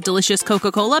 packs of delicious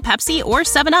Coca-Cola, Pepsi, or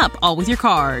 7-Up, all with your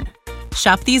card.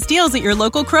 Shop these deals at your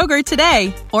local Kroger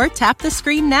today, or tap the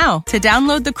screen now to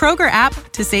download the Kroger app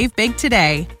to save big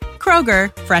today.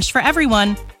 Kroger, fresh for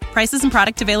everyone. Prices and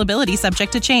product availability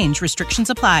subject to change. Restrictions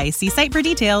apply. See site for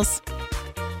details.